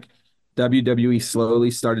came back, WWE slowly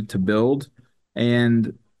started to build.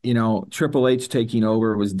 And, Triple H taking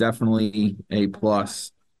over was definitely a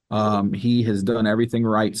plus. He has done everything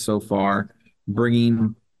right so far,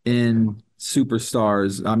 bringing in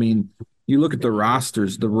superstars. I mean, you look at the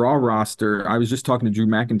rosters, the Raw roster. I was just talking to Drew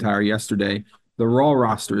McIntyre yesterday. The Raw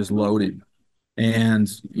roster is loaded. And,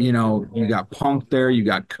 you got Punk there. You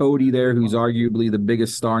got Cody there, who's arguably the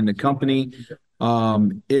biggest star in the company.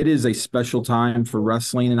 It is a special time for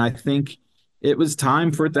wrestling, and I think it was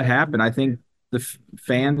time for it to happen. I think the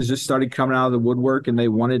fans just started coming out of the woodwork, and they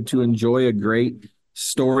wanted to enjoy a great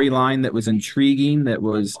storyline that was intriguing, that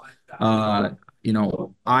was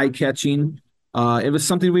eye-catching. It was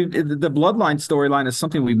something the Bloodline storyline is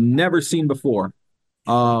something we've never seen before.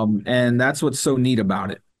 And that's what's so neat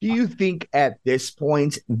about it. Do you think at this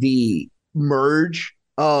point the merge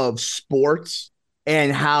of sports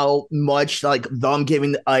and how much like them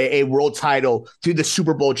giving a world title to the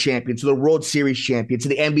Super Bowl champion, to the World Series champion, to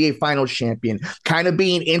the NBA Finals champion, kind of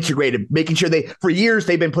being integrated, making sure for years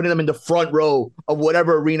they've been putting them in the front row of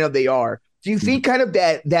whatever arena they are. Do you think kind of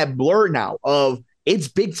that blur now of it's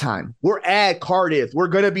big time? We're at Cardiff. We're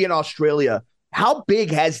going to be in Australia. How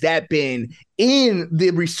big has that been in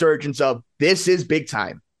the resurgence of this is big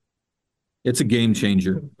time? It's a game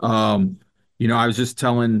changer. I was just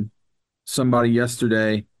telling somebody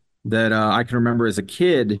yesterday that I can remember as a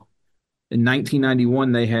kid in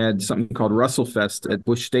 1991, they had something called WrestleFest at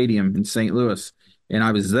Busch Stadium in St. Louis. And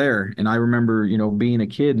I was there. And I remember, being a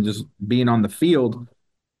kid and just being on the field.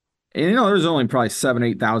 And, there was only probably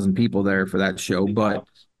 7,000, 8,000 people there for that show. But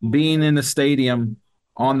being in the stadium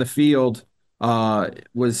on the field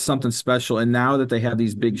was something special. And now that they have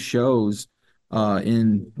these big shows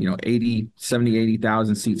in, 70,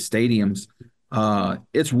 80,000 seat stadiums,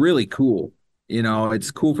 it's really cool.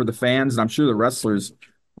 It's cool for the fans. And I'm sure the wrestlers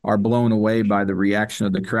are blown away by the reaction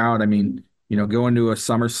of the crowd. I mean, going to a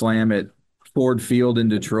SummerSlam at Ford Field in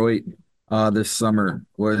Detroit this summer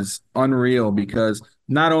was unreal, because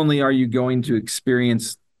not only are you going to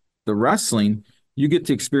experience the wrestling, you get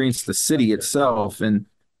to experience the city itself. And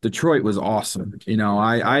Detroit was awesome.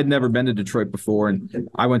 I had never been to Detroit before, and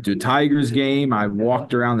I went to a Tigers game. I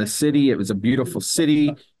walked around the city. It was a beautiful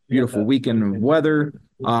city, beautiful weekend of weather.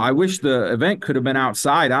 I wish the event could have been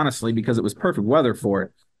outside, honestly, because it was perfect weather for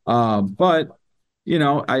it. But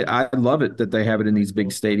I love it that they have it in these big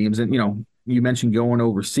stadiums. And, you mentioned going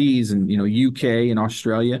overseas and, UK and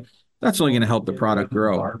Australia. That's only going to help the product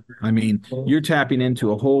grow. I mean, you're tapping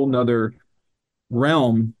into a whole nother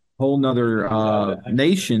realm, whole nother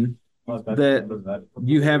nation that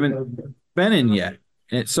you haven't been in yet.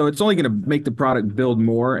 And so it's only going to make the product build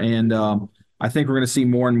more. And I think we're going to see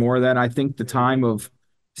more and more of that. I think the time of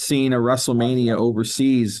seeing a WrestleMania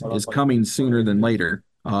overseas is coming sooner than later.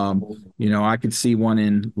 I could see one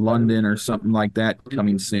in London or something like that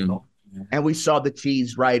coming soon. And we saw the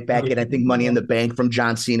tease right back in, I think, Money in the Bank from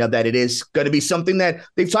John Cena, that it is going to be something that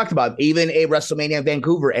they've talked about, even a WrestleMania in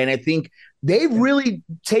Vancouver. And I think they've really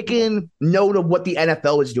taken note of what the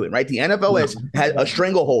NFL is doing, right? The NFL has had a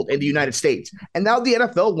stranglehold in the United States. And now the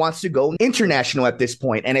NFL wants to go international at this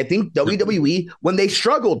point. And I think WWE, when they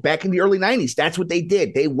struggled back in the early 90s, that's what they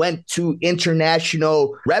did. They went to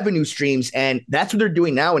international revenue streams, and that's what they're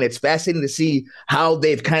doing now. And it's fascinating to see how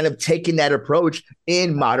they've kind of taken that approach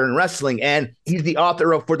in modern wrestling. And he's the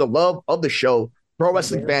author of For the Love of the Show, Pro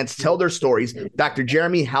Wrestling Fans Tell Their Stories, Dr.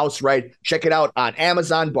 Jeremy Housewright. Check it out on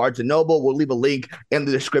Amazon, Barnes & Noble. We'll leave a link in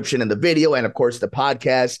the description in the video and, of course, the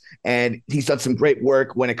podcast. And he's done some great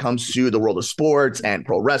work when it comes to the world of sports and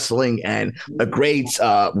pro wrestling, and a great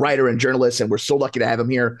writer and journalist. And we're so lucky to have him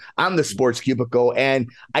here on the Sports Cubicle. And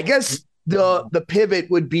I guess the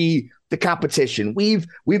pivot would be the competition. We've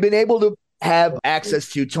been able to have access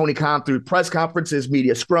to Tony Khan through press conferences,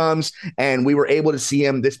 media scrums, and we were able to see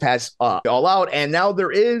him this past All Out. And now there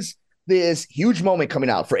is this huge moment coming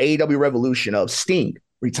out for AEW Revolution of Sting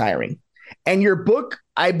retiring. And your book,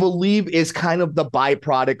 I believe, is kind of the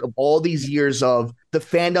byproduct of all these years of the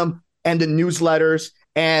fandom and the newsletters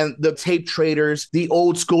and the tape traders, the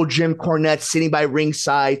old school Jim Cornette sitting by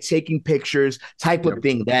ringside, taking pictures type of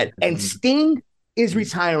thing. And Sting is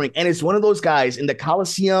retiring, and it's one of those guys in the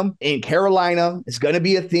Coliseum in Carolina. It's going to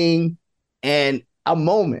be a thing and a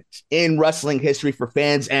moment in wrestling history for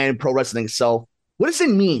fans and pro wrestling itself. What does it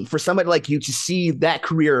mean for somebody like you to see that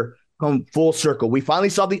career come full circle? We finally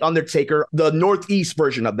saw The Undertaker, the Northeast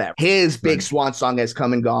version of that. His big swan song has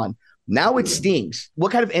come and gone. Now it Stings.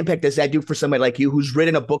 What kind of impact does that do for somebody like you who's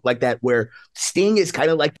written a book like that, where Sting is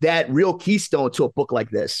kind of like that real keystone to a book like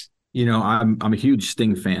this? You know, I'm a huge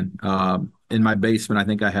Sting fan. In my basement, I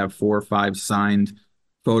think I have 4 or 5 signed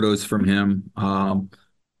photos from him.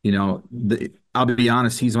 You know, I'll be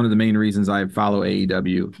honest, he's one of the main reasons I follow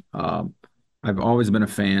AEW. I've always been a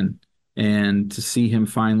fan, and to see him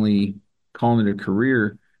finally calling it a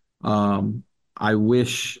career, I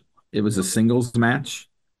wish it was a singles match.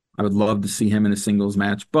 I would love to see him in a singles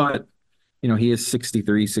match, but you know, he is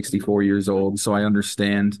 63, 64 years old, so I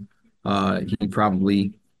understand he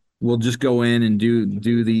probably will just go in and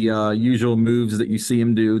do the usual moves that you see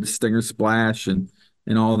him do, the Stinger Splash and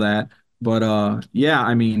all that. But yeah,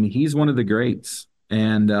 I mean, he's one of the greats,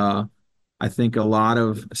 and I think a lot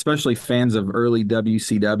of, especially fans of early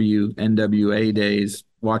WCW, NWA days,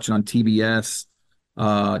 watching on TBS,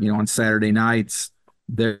 you know, on Saturday nights,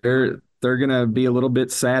 they're gonna be a little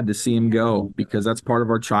bit sad to see him go, because that's part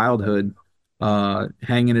of our childhood,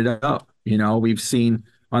 hanging it up. You know, we've seen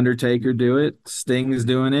Undertaker do it. Sting is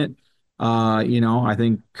doing it. You know, I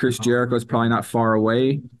think Chris Jericho is probably not far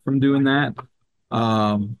away from doing that.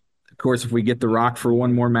 Of course, if we get The Rock for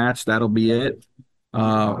one more match, that'll be it.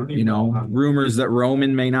 You know, rumors that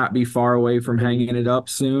Roman may not be far away from hanging it up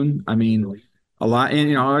soon. I mean, a lot. And,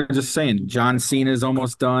 you know, I'm just saying, John Cena is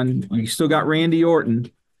almost done. You still got Randy Orton.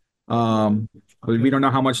 But we don't know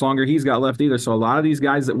how much longer he's got left either. So a lot of these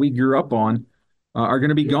guys that we grew up on are going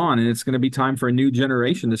to be gone, and it's going to be time for a new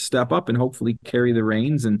generation to step up and hopefully carry the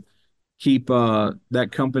reins and keep that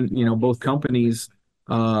company, you know, both companies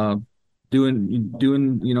doing,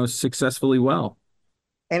 you know, successfully well.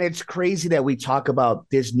 And it's crazy that we talk about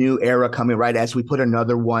this new era coming right as we put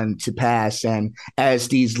another one to pass. And as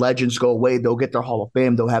these legends go away, they'll get their Hall of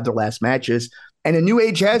Fame, they'll have their last matches, and a new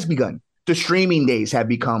age has begun. The streaming days have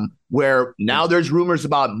become where now there's rumors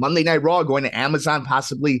about Monday Night Raw going to Amazon,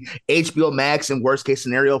 possibly HBO Max in worst case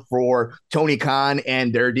scenario for Tony Khan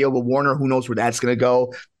and their deal with Warner. Who knows where that's going to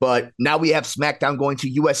go? But now we have SmackDown going to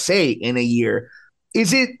USA in a year.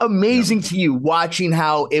 Is it amazing to you watching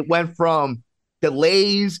how it went from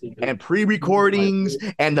delays and pre-recordings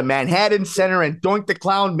and the Manhattan Center and Doink the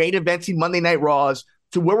Clown main eventing Monday Night Raws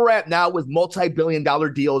to where we're at now with multi-billion-dollar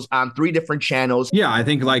deals on 3 different channels? Yeah, I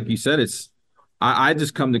think, like you said, I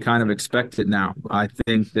just come to kind of expect it now. I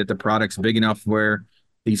think that the product's big enough where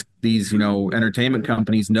these you know, entertainment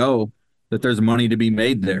companies know that there's money to be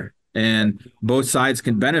made there, and both sides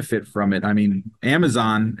can benefit from it. I mean,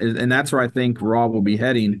 Amazon, and that's where I think Raw will be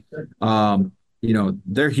heading. You know,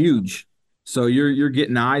 they're huge, so you're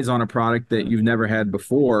getting eyes on a product that you've never had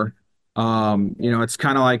before. You know, it's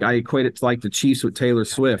kind of like, I equate it to like the Chiefs with Taylor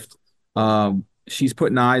Swift. She's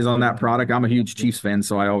putting eyes on that product. I'm a huge Chiefs fan,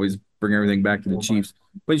 so I always bring everything back to the Chiefs.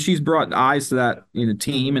 But she's brought eyes to that, you know,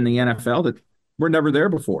 team in the NFL that were never there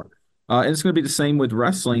before. And it's going to be the same with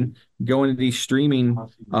wrestling, going to these streaming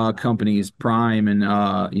companies, Prime and,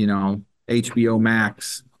 you know, HBO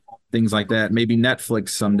Max, things like that. Maybe Netflix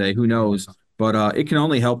someday, who knows? But it can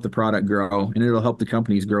only help the product grow, and it'll help the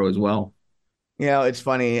companies grow as well. You know, it's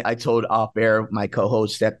funny. I told off air my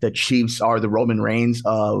co-host that the Chiefs are the Roman Reigns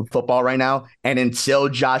of football right now. And until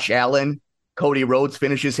Josh Allen, Cody Rhodes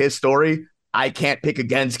finishes his story, I can't pick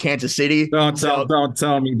against Kansas City. Don't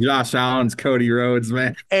tell me Josh Allen's Cody Rhodes,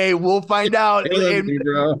 man. Hey, we'll find out. Me,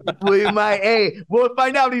 bro. We'll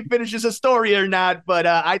find out if he finishes a story or not. But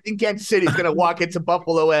I think Kansas City is going to walk into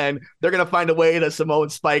Buffalo and they're going to find a way to Samoan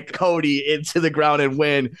spike Cody into the ground and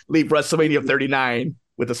win, leave WrestleMania 39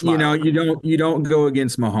 with a smile. You know, you don't go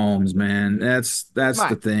against Mahomes, man. That's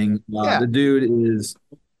the thing. The dude is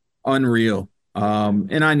unreal.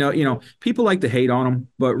 And I know, people like to hate on him,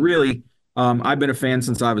 but really, I've been a fan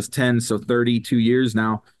since I was 10, so 32 years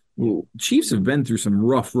now. Chiefs have been through some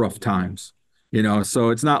rough times, so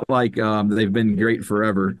it's not like they've been great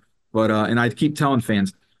forever. But and I keep telling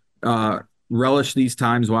fans, relish these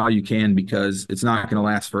times while you can, because it's not going to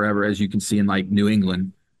last forever, as you can see in like New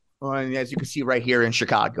England. And as you can see right here in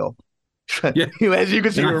Chicago. Yeah. As you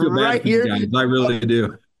can see right here. I really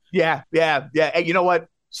do. Yeah. And you know what?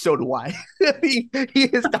 So do I. he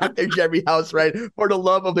is Dr. Jeremy House, right? For the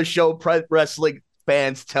love of the show, wrestling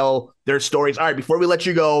fans tell their stories. All right, before we let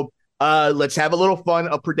you go, let's have a little fun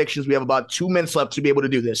of predictions. We have about 2 minutes left to be able to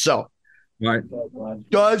do this. So, right.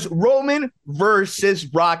 Does Roman versus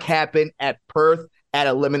Brock happen at Perth at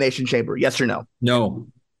Elimination Chamber? Yes or no?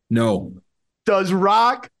 No. Does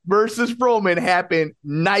Rock versus Roman happen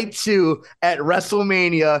night 2 at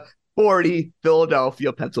WrestleMania 40,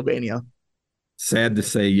 Philadelphia, Pennsylvania? Sad to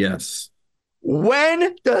say, yes.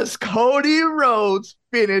 When does Cody Rhodes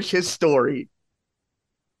finish his story?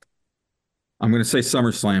 I'm going to say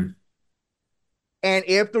SummerSlam. And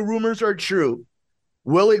if the rumors are true,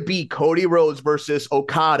 will it be Cody Rhodes versus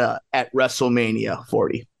Okada at WrestleMania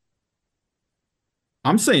 40?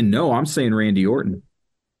 I'm saying no. I'm saying Randy Orton.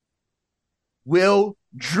 Will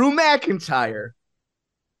Drew McIntyre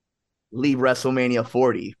leave WrestleMania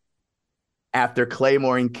 40 after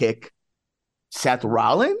Claymore and kick Seth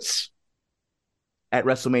Rollins at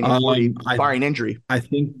WrestleMania 40, barring injury? I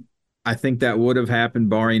think that would have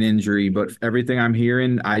happened barring injury, but everything I'm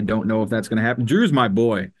hearing, I don't know if that's going to happen. Drew's my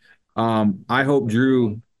boy. I hope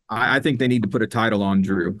Drew. I think they need to put a title on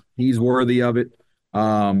Drew. He's worthy of it.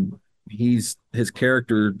 His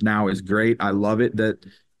character now is great. I love it that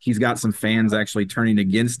he's got some fans actually turning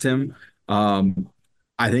against him.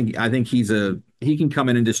 I think he can come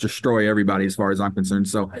in and just destroy everybody as far as I'm concerned.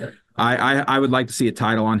 So I would like to see a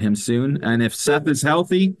title on him soon. And if Seth is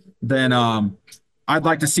healthy, then I'd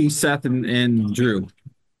like to see Seth and Drew.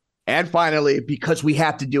 And finally, because we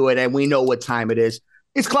have to do it and we know what time it is,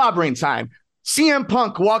 it's clobbering time. CM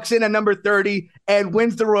Punk walks in at number 30 and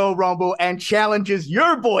wins the Royal Rumble and challenges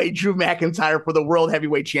your boy Drew McIntyre for the World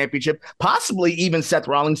Heavyweight Championship, possibly even Seth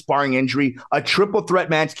Rollins barring injury. A triple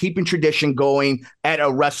threat match, keeping tradition going at a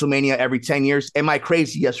WrestleMania every 10 years. Am I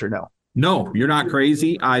crazy, yes or no? No, you're not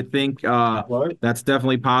crazy. I think that's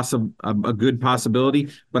definitely a good possibility,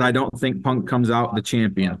 but I don't think Punk comes out the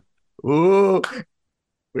champion. Ooh.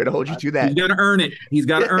 We're gonna hold you to that. He's gonna earn it. He's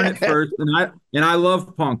got to earn it first. And I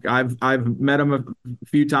love Punk. I've met him a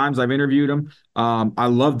few times. I've interviewed him. I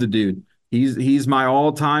love the dude. He's my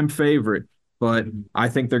all-time favorite. But I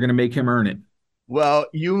think they're gonna make him earn it. Well,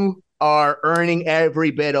 you are earning every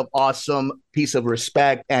bit of awesome piece of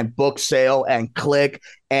respect and book sale and click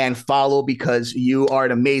and follow, because you are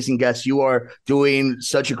an amazing guest. You are doing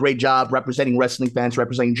such a great job representing wrestling fans,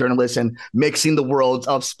 representing journalists, and mixing the worlds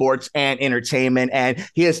of sports and entertainment. And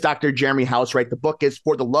he is Dr. Jeremy House, right? The book is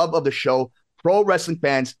For the Love of the Show. Pro wrestling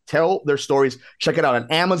fans tell their stories. Check it out on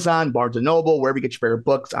Amazon, Barnes & Noble, wherever you get your favorite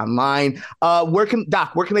books online. Where can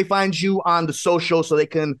they find you on the social so they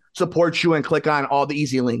can support you and click on all the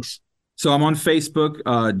easy links? So I'm on Facebook,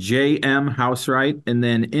 JM Housewright, and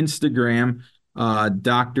then Instagram,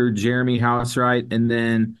 Dr. Jeremy Housewright, and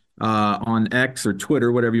then on X or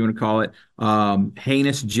Twitter, whatever you want to call it,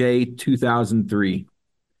 Heinous J 2003.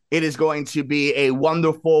 It is going to be a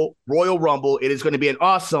wonderful Royal Rumble. It is going to be an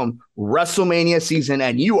awesome WrestleMania season,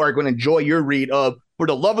 and you are going to enjoy your read of For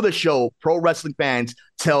the Love of the Show, Pro Wrestling Fans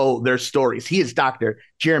Tell Their Stories. He is Dr.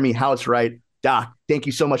 Jeremy Housewright. Doc, thank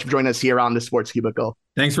you so much for joining us here on the Sports Cubicle.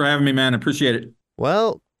 Thanks for having me, man. Appreciate it.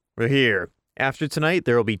 Well, we're here. After tonight,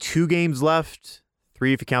 there will be 2 games left.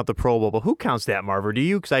 3 if you count the Pro Bowl. But who counts that, Marver? Do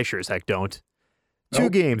you? Because I sure as heck don't. Nope. 2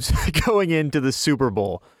 games going into the Super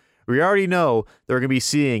Bowl. We already know that we're going to be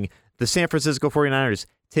seeing the San Francisco 49ers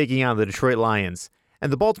taking on the Detroit Lions.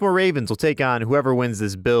 And the Baltimore Ravens will take on whoever wins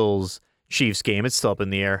this Bills-Chiefs game. It's still up in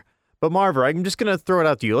the air. But Marver, I'm just going to throw it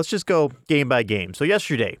out to you. Let's just go game by game. So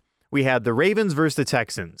yesterday, we had the Ravens versus the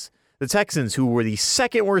Texans. The Texans, who were the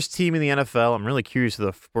second worst team in the NFL. I'm really curious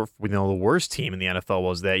who the worst team in the NFL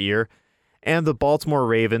was that year. and the Baltimore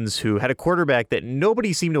Ravens, who had a quarterback that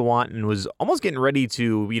nobody seemed to want and was almost getting ready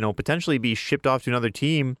to, potentially be shipped off to another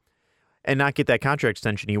team and not get that contract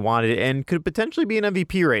extension he wanted and could potentially be an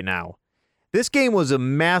MVP right now. This game was a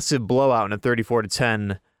massive blowout in a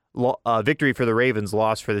 34-10 victory for the Ravens,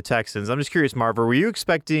 loss for the Texans. I'm just curious, Marva, were you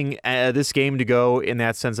expecting this game to go in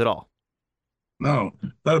that sense at all? No,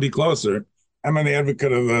 that'll be closer. I'm an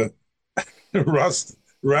advocate of the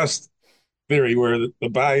rest theory where the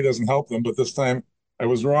bye doesn't help them, but this time I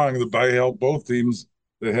was wrong. The bye helped both teams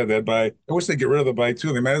that had that bye. I wish they'd get rid of the bye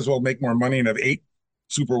too. They might as well make more money and have 8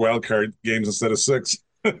 super wild card games instead of 6.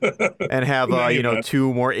 And have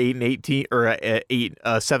 2 more 8 and 18 or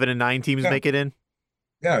 7 and 9 teams make it in.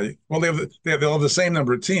 Yeah, well, they'll have the same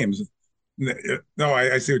number of teams. No,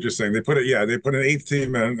 I see what you're saying. They put an 8th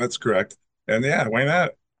team in. That's correct. And yeah, why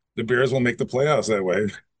not? The Bears will make the playoffs that way.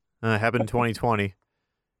 Happened in 2020.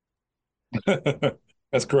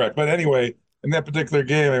 That's correct. But anyway, in that particular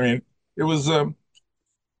game, I mean, it was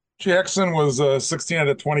Jackson was 16 out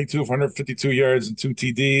of 22 for 152 yards and 2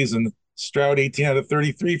 TDs, and Stroud 18 out of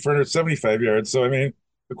 33 for 175 yards. So I mean,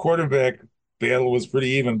 the quarterback battle was pretty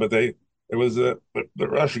even, but the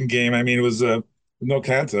rushing game. I mean, it was no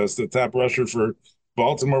contest. The top rusher for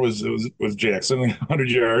Baltimore was Jackson,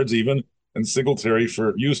 100 yards even, and Singletary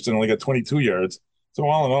for Houston only got 22 yards. So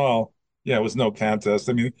all in all, yeah, it was no contest.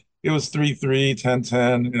 I mean, it was 3-3,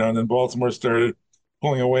 10-10, and then Baltimore started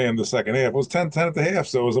pulling away in the second half. It was 10-10 at the half,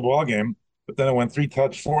 so it was a ball game. But then it went 3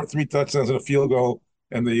 touchdowns and a field goal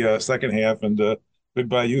in the second half, and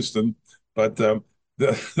goodbye Houston. But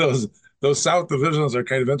those South divisions are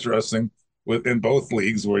kind of interesting in both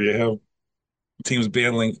leagues, where you have teams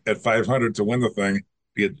battling at 500 to win the thing,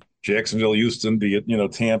 be it Jacksonville, Houston, be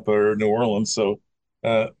it Tampa or New Orleans. So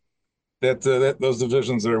that those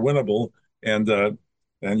divisions are winnable, and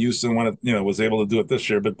Houston was able to do it this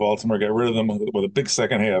year, but Baltimore got rid of them with a big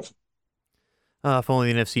second half. If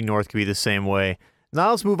only the NFC North could be the same way.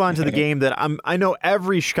 Now let's move on to the game that I know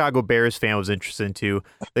every Chicago Bears fan was interested into.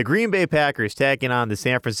 The Green Bay Packers taking on the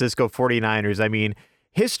San Francisco 49ers. I mean,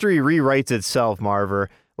 history rewrites itself, Marver.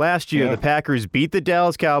 Last year, the Packers beat the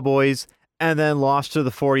Dallas Cowboys and then lost to the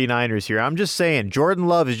 49ers here. I'm just saying, Jordan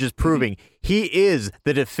Love is just proving he is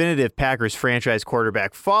the definitive Packers franchise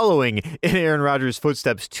quarterback, following in Aaron Rodgers'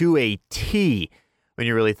 footsteps to a T when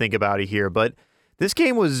you really think about it here. But this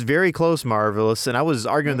game was very close, Marvelous, and I was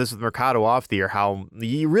arguing this with Mercado off the air, how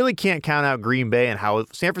you really can't count out Green Bay and how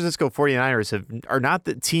San Francisco 49ers are not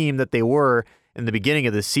the team that they were in the beginning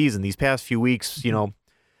of the season. These past few weeks,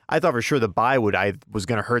 I thought for sure the bye was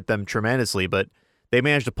going to hurt them tremendously, but they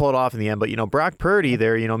managed to pull it off in the end. But, Brock Purdy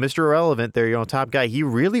there, Mr. Irrelevant there, top guy, he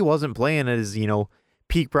really wasn't playing as,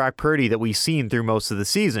 peak Brock Purdy that we've seen through most of the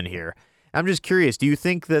season here. I'm just curious, do you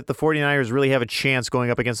think that the 49ers really have a chance going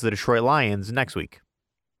up against the Detroit Lions next week?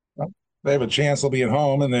 Well, they have a chance. They'll be at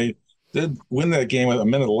home, and they did win that game with a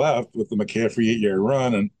minute left with the McCaffrey 8-yard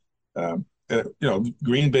run. And,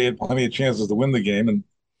 Green Bay had plenty of chances to win the game. And,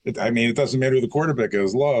 it doesn't matter who the quarterback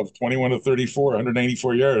is. Love, 21 of 34,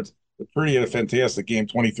 194 yards. But Purdy had a fantastic game,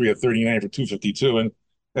 23 of 39 for 252. And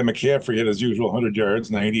McCaffrey had his usual 100 yards,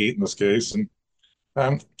 98 in this case. And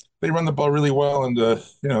they run the ball really well, and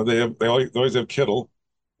they always have Kittle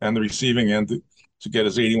and the receiving end to get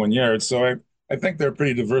his 81 yards. So I think they're a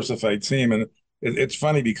pretty diversified team, and it's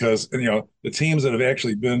funny because the teams that have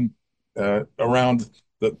actually been around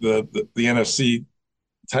the NFC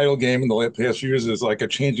title game in the past few years is like a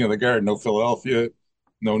changing of the guard. No Philadelphia,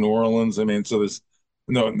 no New Orleans. So there's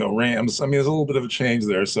no Rams. There's a little bit of a change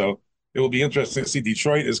there. So it will be interesting to see.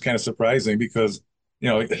 Detroit is kind of surprising because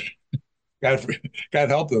God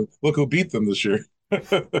help them. Look who beat them this year.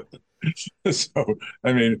 So,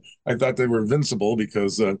 I thought they were invincible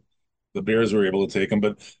because the Bears were able to take them.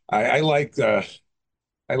 But I like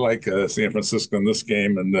San Francisco in this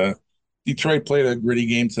game, and Detroit played a gritty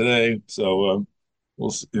game today. So we'll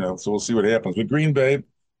see what happens. But Green Bay,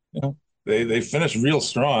 they finished real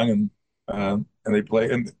strong, and they play,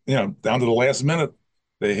 and down to the last minute,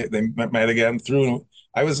 they might have gotten through.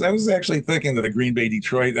 I was actually thinking that a Green Bay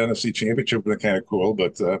Detroit NFC Championship would be kind of cool,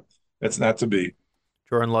 but it's not to be.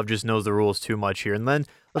 Jordan Love just knows the rules too much here. And then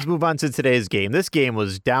let's move on to today's game. This game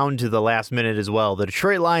was down to the last minute as well. The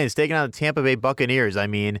Detroit Lions taking on the Tampa Bay Buccaneers.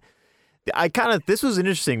 This was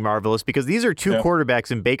interesting, Marvelous, because these are two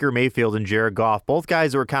quarterbacks in Baker Mayfield and Jared Goff. Both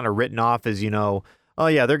guys were kind of written off as,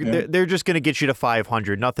 they're just going to get you to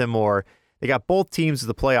 500, nothing more. They got both teams to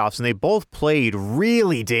the playoffs, and they both played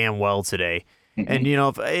really damn well today. And,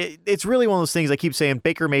 it's really one of those things I keep saying.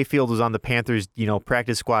 Baker Mayfield was on the Panthers,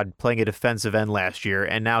 practice squad playing a defensive end last year,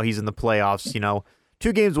 and now he's in the playoffs,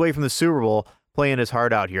 2 games away from the Super Bowl, playing his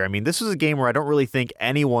heart out here. I mean, this was a game where I don't really think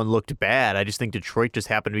anyone looked bad. I just think Detroit just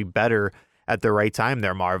happened to be better at the right time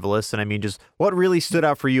there, Marvelous. And I mean, just what really stood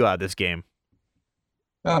out for you out of this game?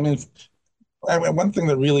 I mean, one thing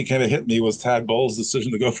that really kind of hit me was Todd Bowles'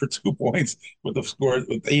 decision to go for 2 points with the score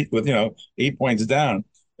with 8 points down.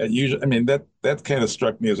 And usually, I mean, that kind of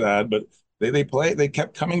struck me as odd, but they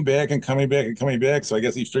kept coming back and coming back and coming back. So I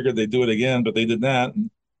guess he figured they'd do it again, but they did not. And,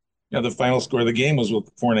 the final score of the game was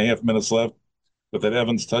with 4.5 minutes left with that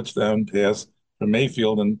Evans touchdown pass from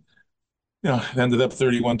Mayfield. And, it ended up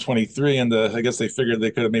 31-23. And I guess they figured they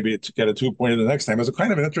could have maybe get a 2-pointer the next time. It was a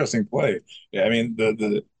kind of an interesting play. Yeah, I mean,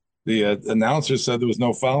 the announcer said there was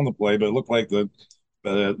no foul in the play, but it looked like the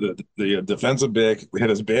defensive back had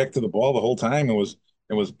his back to the ball the whole time and was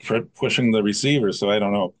pushing the receiver. So I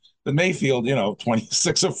don't know. But Mayfield,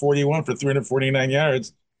 26 of 41 for 349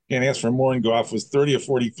 yards. Can't ask for more. And Goff was 30 of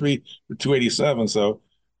 43 for 287. So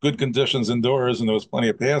good conditions indoors, and there was plenty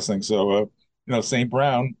of passing. So, St.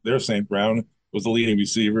 Brown was the leading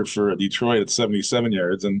receiver for Detroit at 77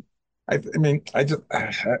 yards. And I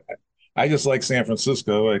just like San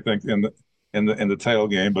Francisco, I think, in the title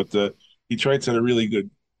game. But Detroit's had a really good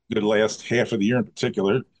last half of the year in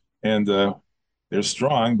particular. And they're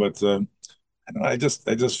strong, but I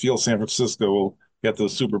just feel San Francisco will get to the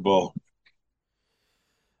Super Bowl.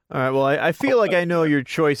 All right. Well, I feel like I know your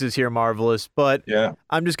choices here, Marvelous, but yeah.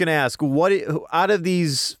 I'm just going to ask, what out of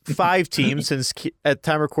these 5 teams, since at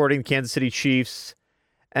time recording, Kansas City Chiefs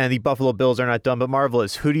and the Buffalo Bills are not done, but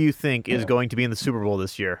Marvelous, who do you think is going to be in the Super Bowl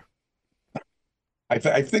this year? I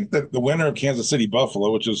think that the winner of Kansas City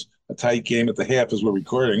Buffalo, which is a tight game at the half as we're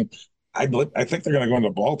recording, I think they're going to go into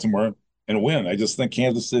Baltimore and win. I just think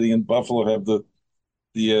Kansas City and Buffalo have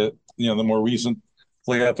the more recent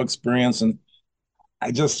playoff experience, and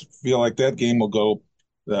I just feel like that game will go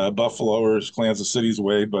Buffalo or Kansas City's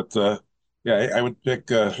way. But I would pick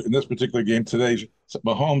in this particular game today,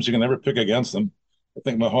 Mahomes. You can never pick against them. I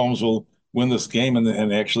think Mahomes will win this game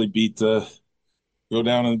and actually go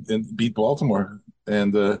down and beat Baltimore.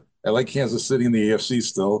 And I like Kansas City in the AFC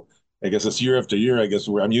still. I guess it's year after year. I guess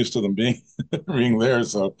where I'm used to them being there.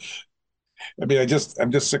 So I mean, I'm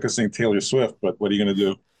just sick of seeing Taylor Swift. But what are you going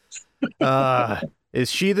to do? Is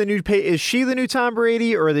she the new Tom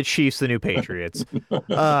Brady, or are the Chiefs the new Patriots?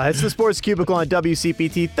 It's the Sports Cubicle on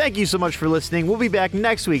WCPT. Thank you so much for listening. We'll be back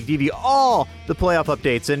next week to give you all the playoff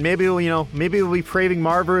updates, and maybe we'll be praising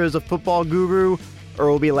Marver as a football guru, or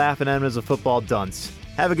we'll be laughing at him as a football dunce.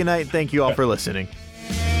 Have a good night, and thank you all for listening.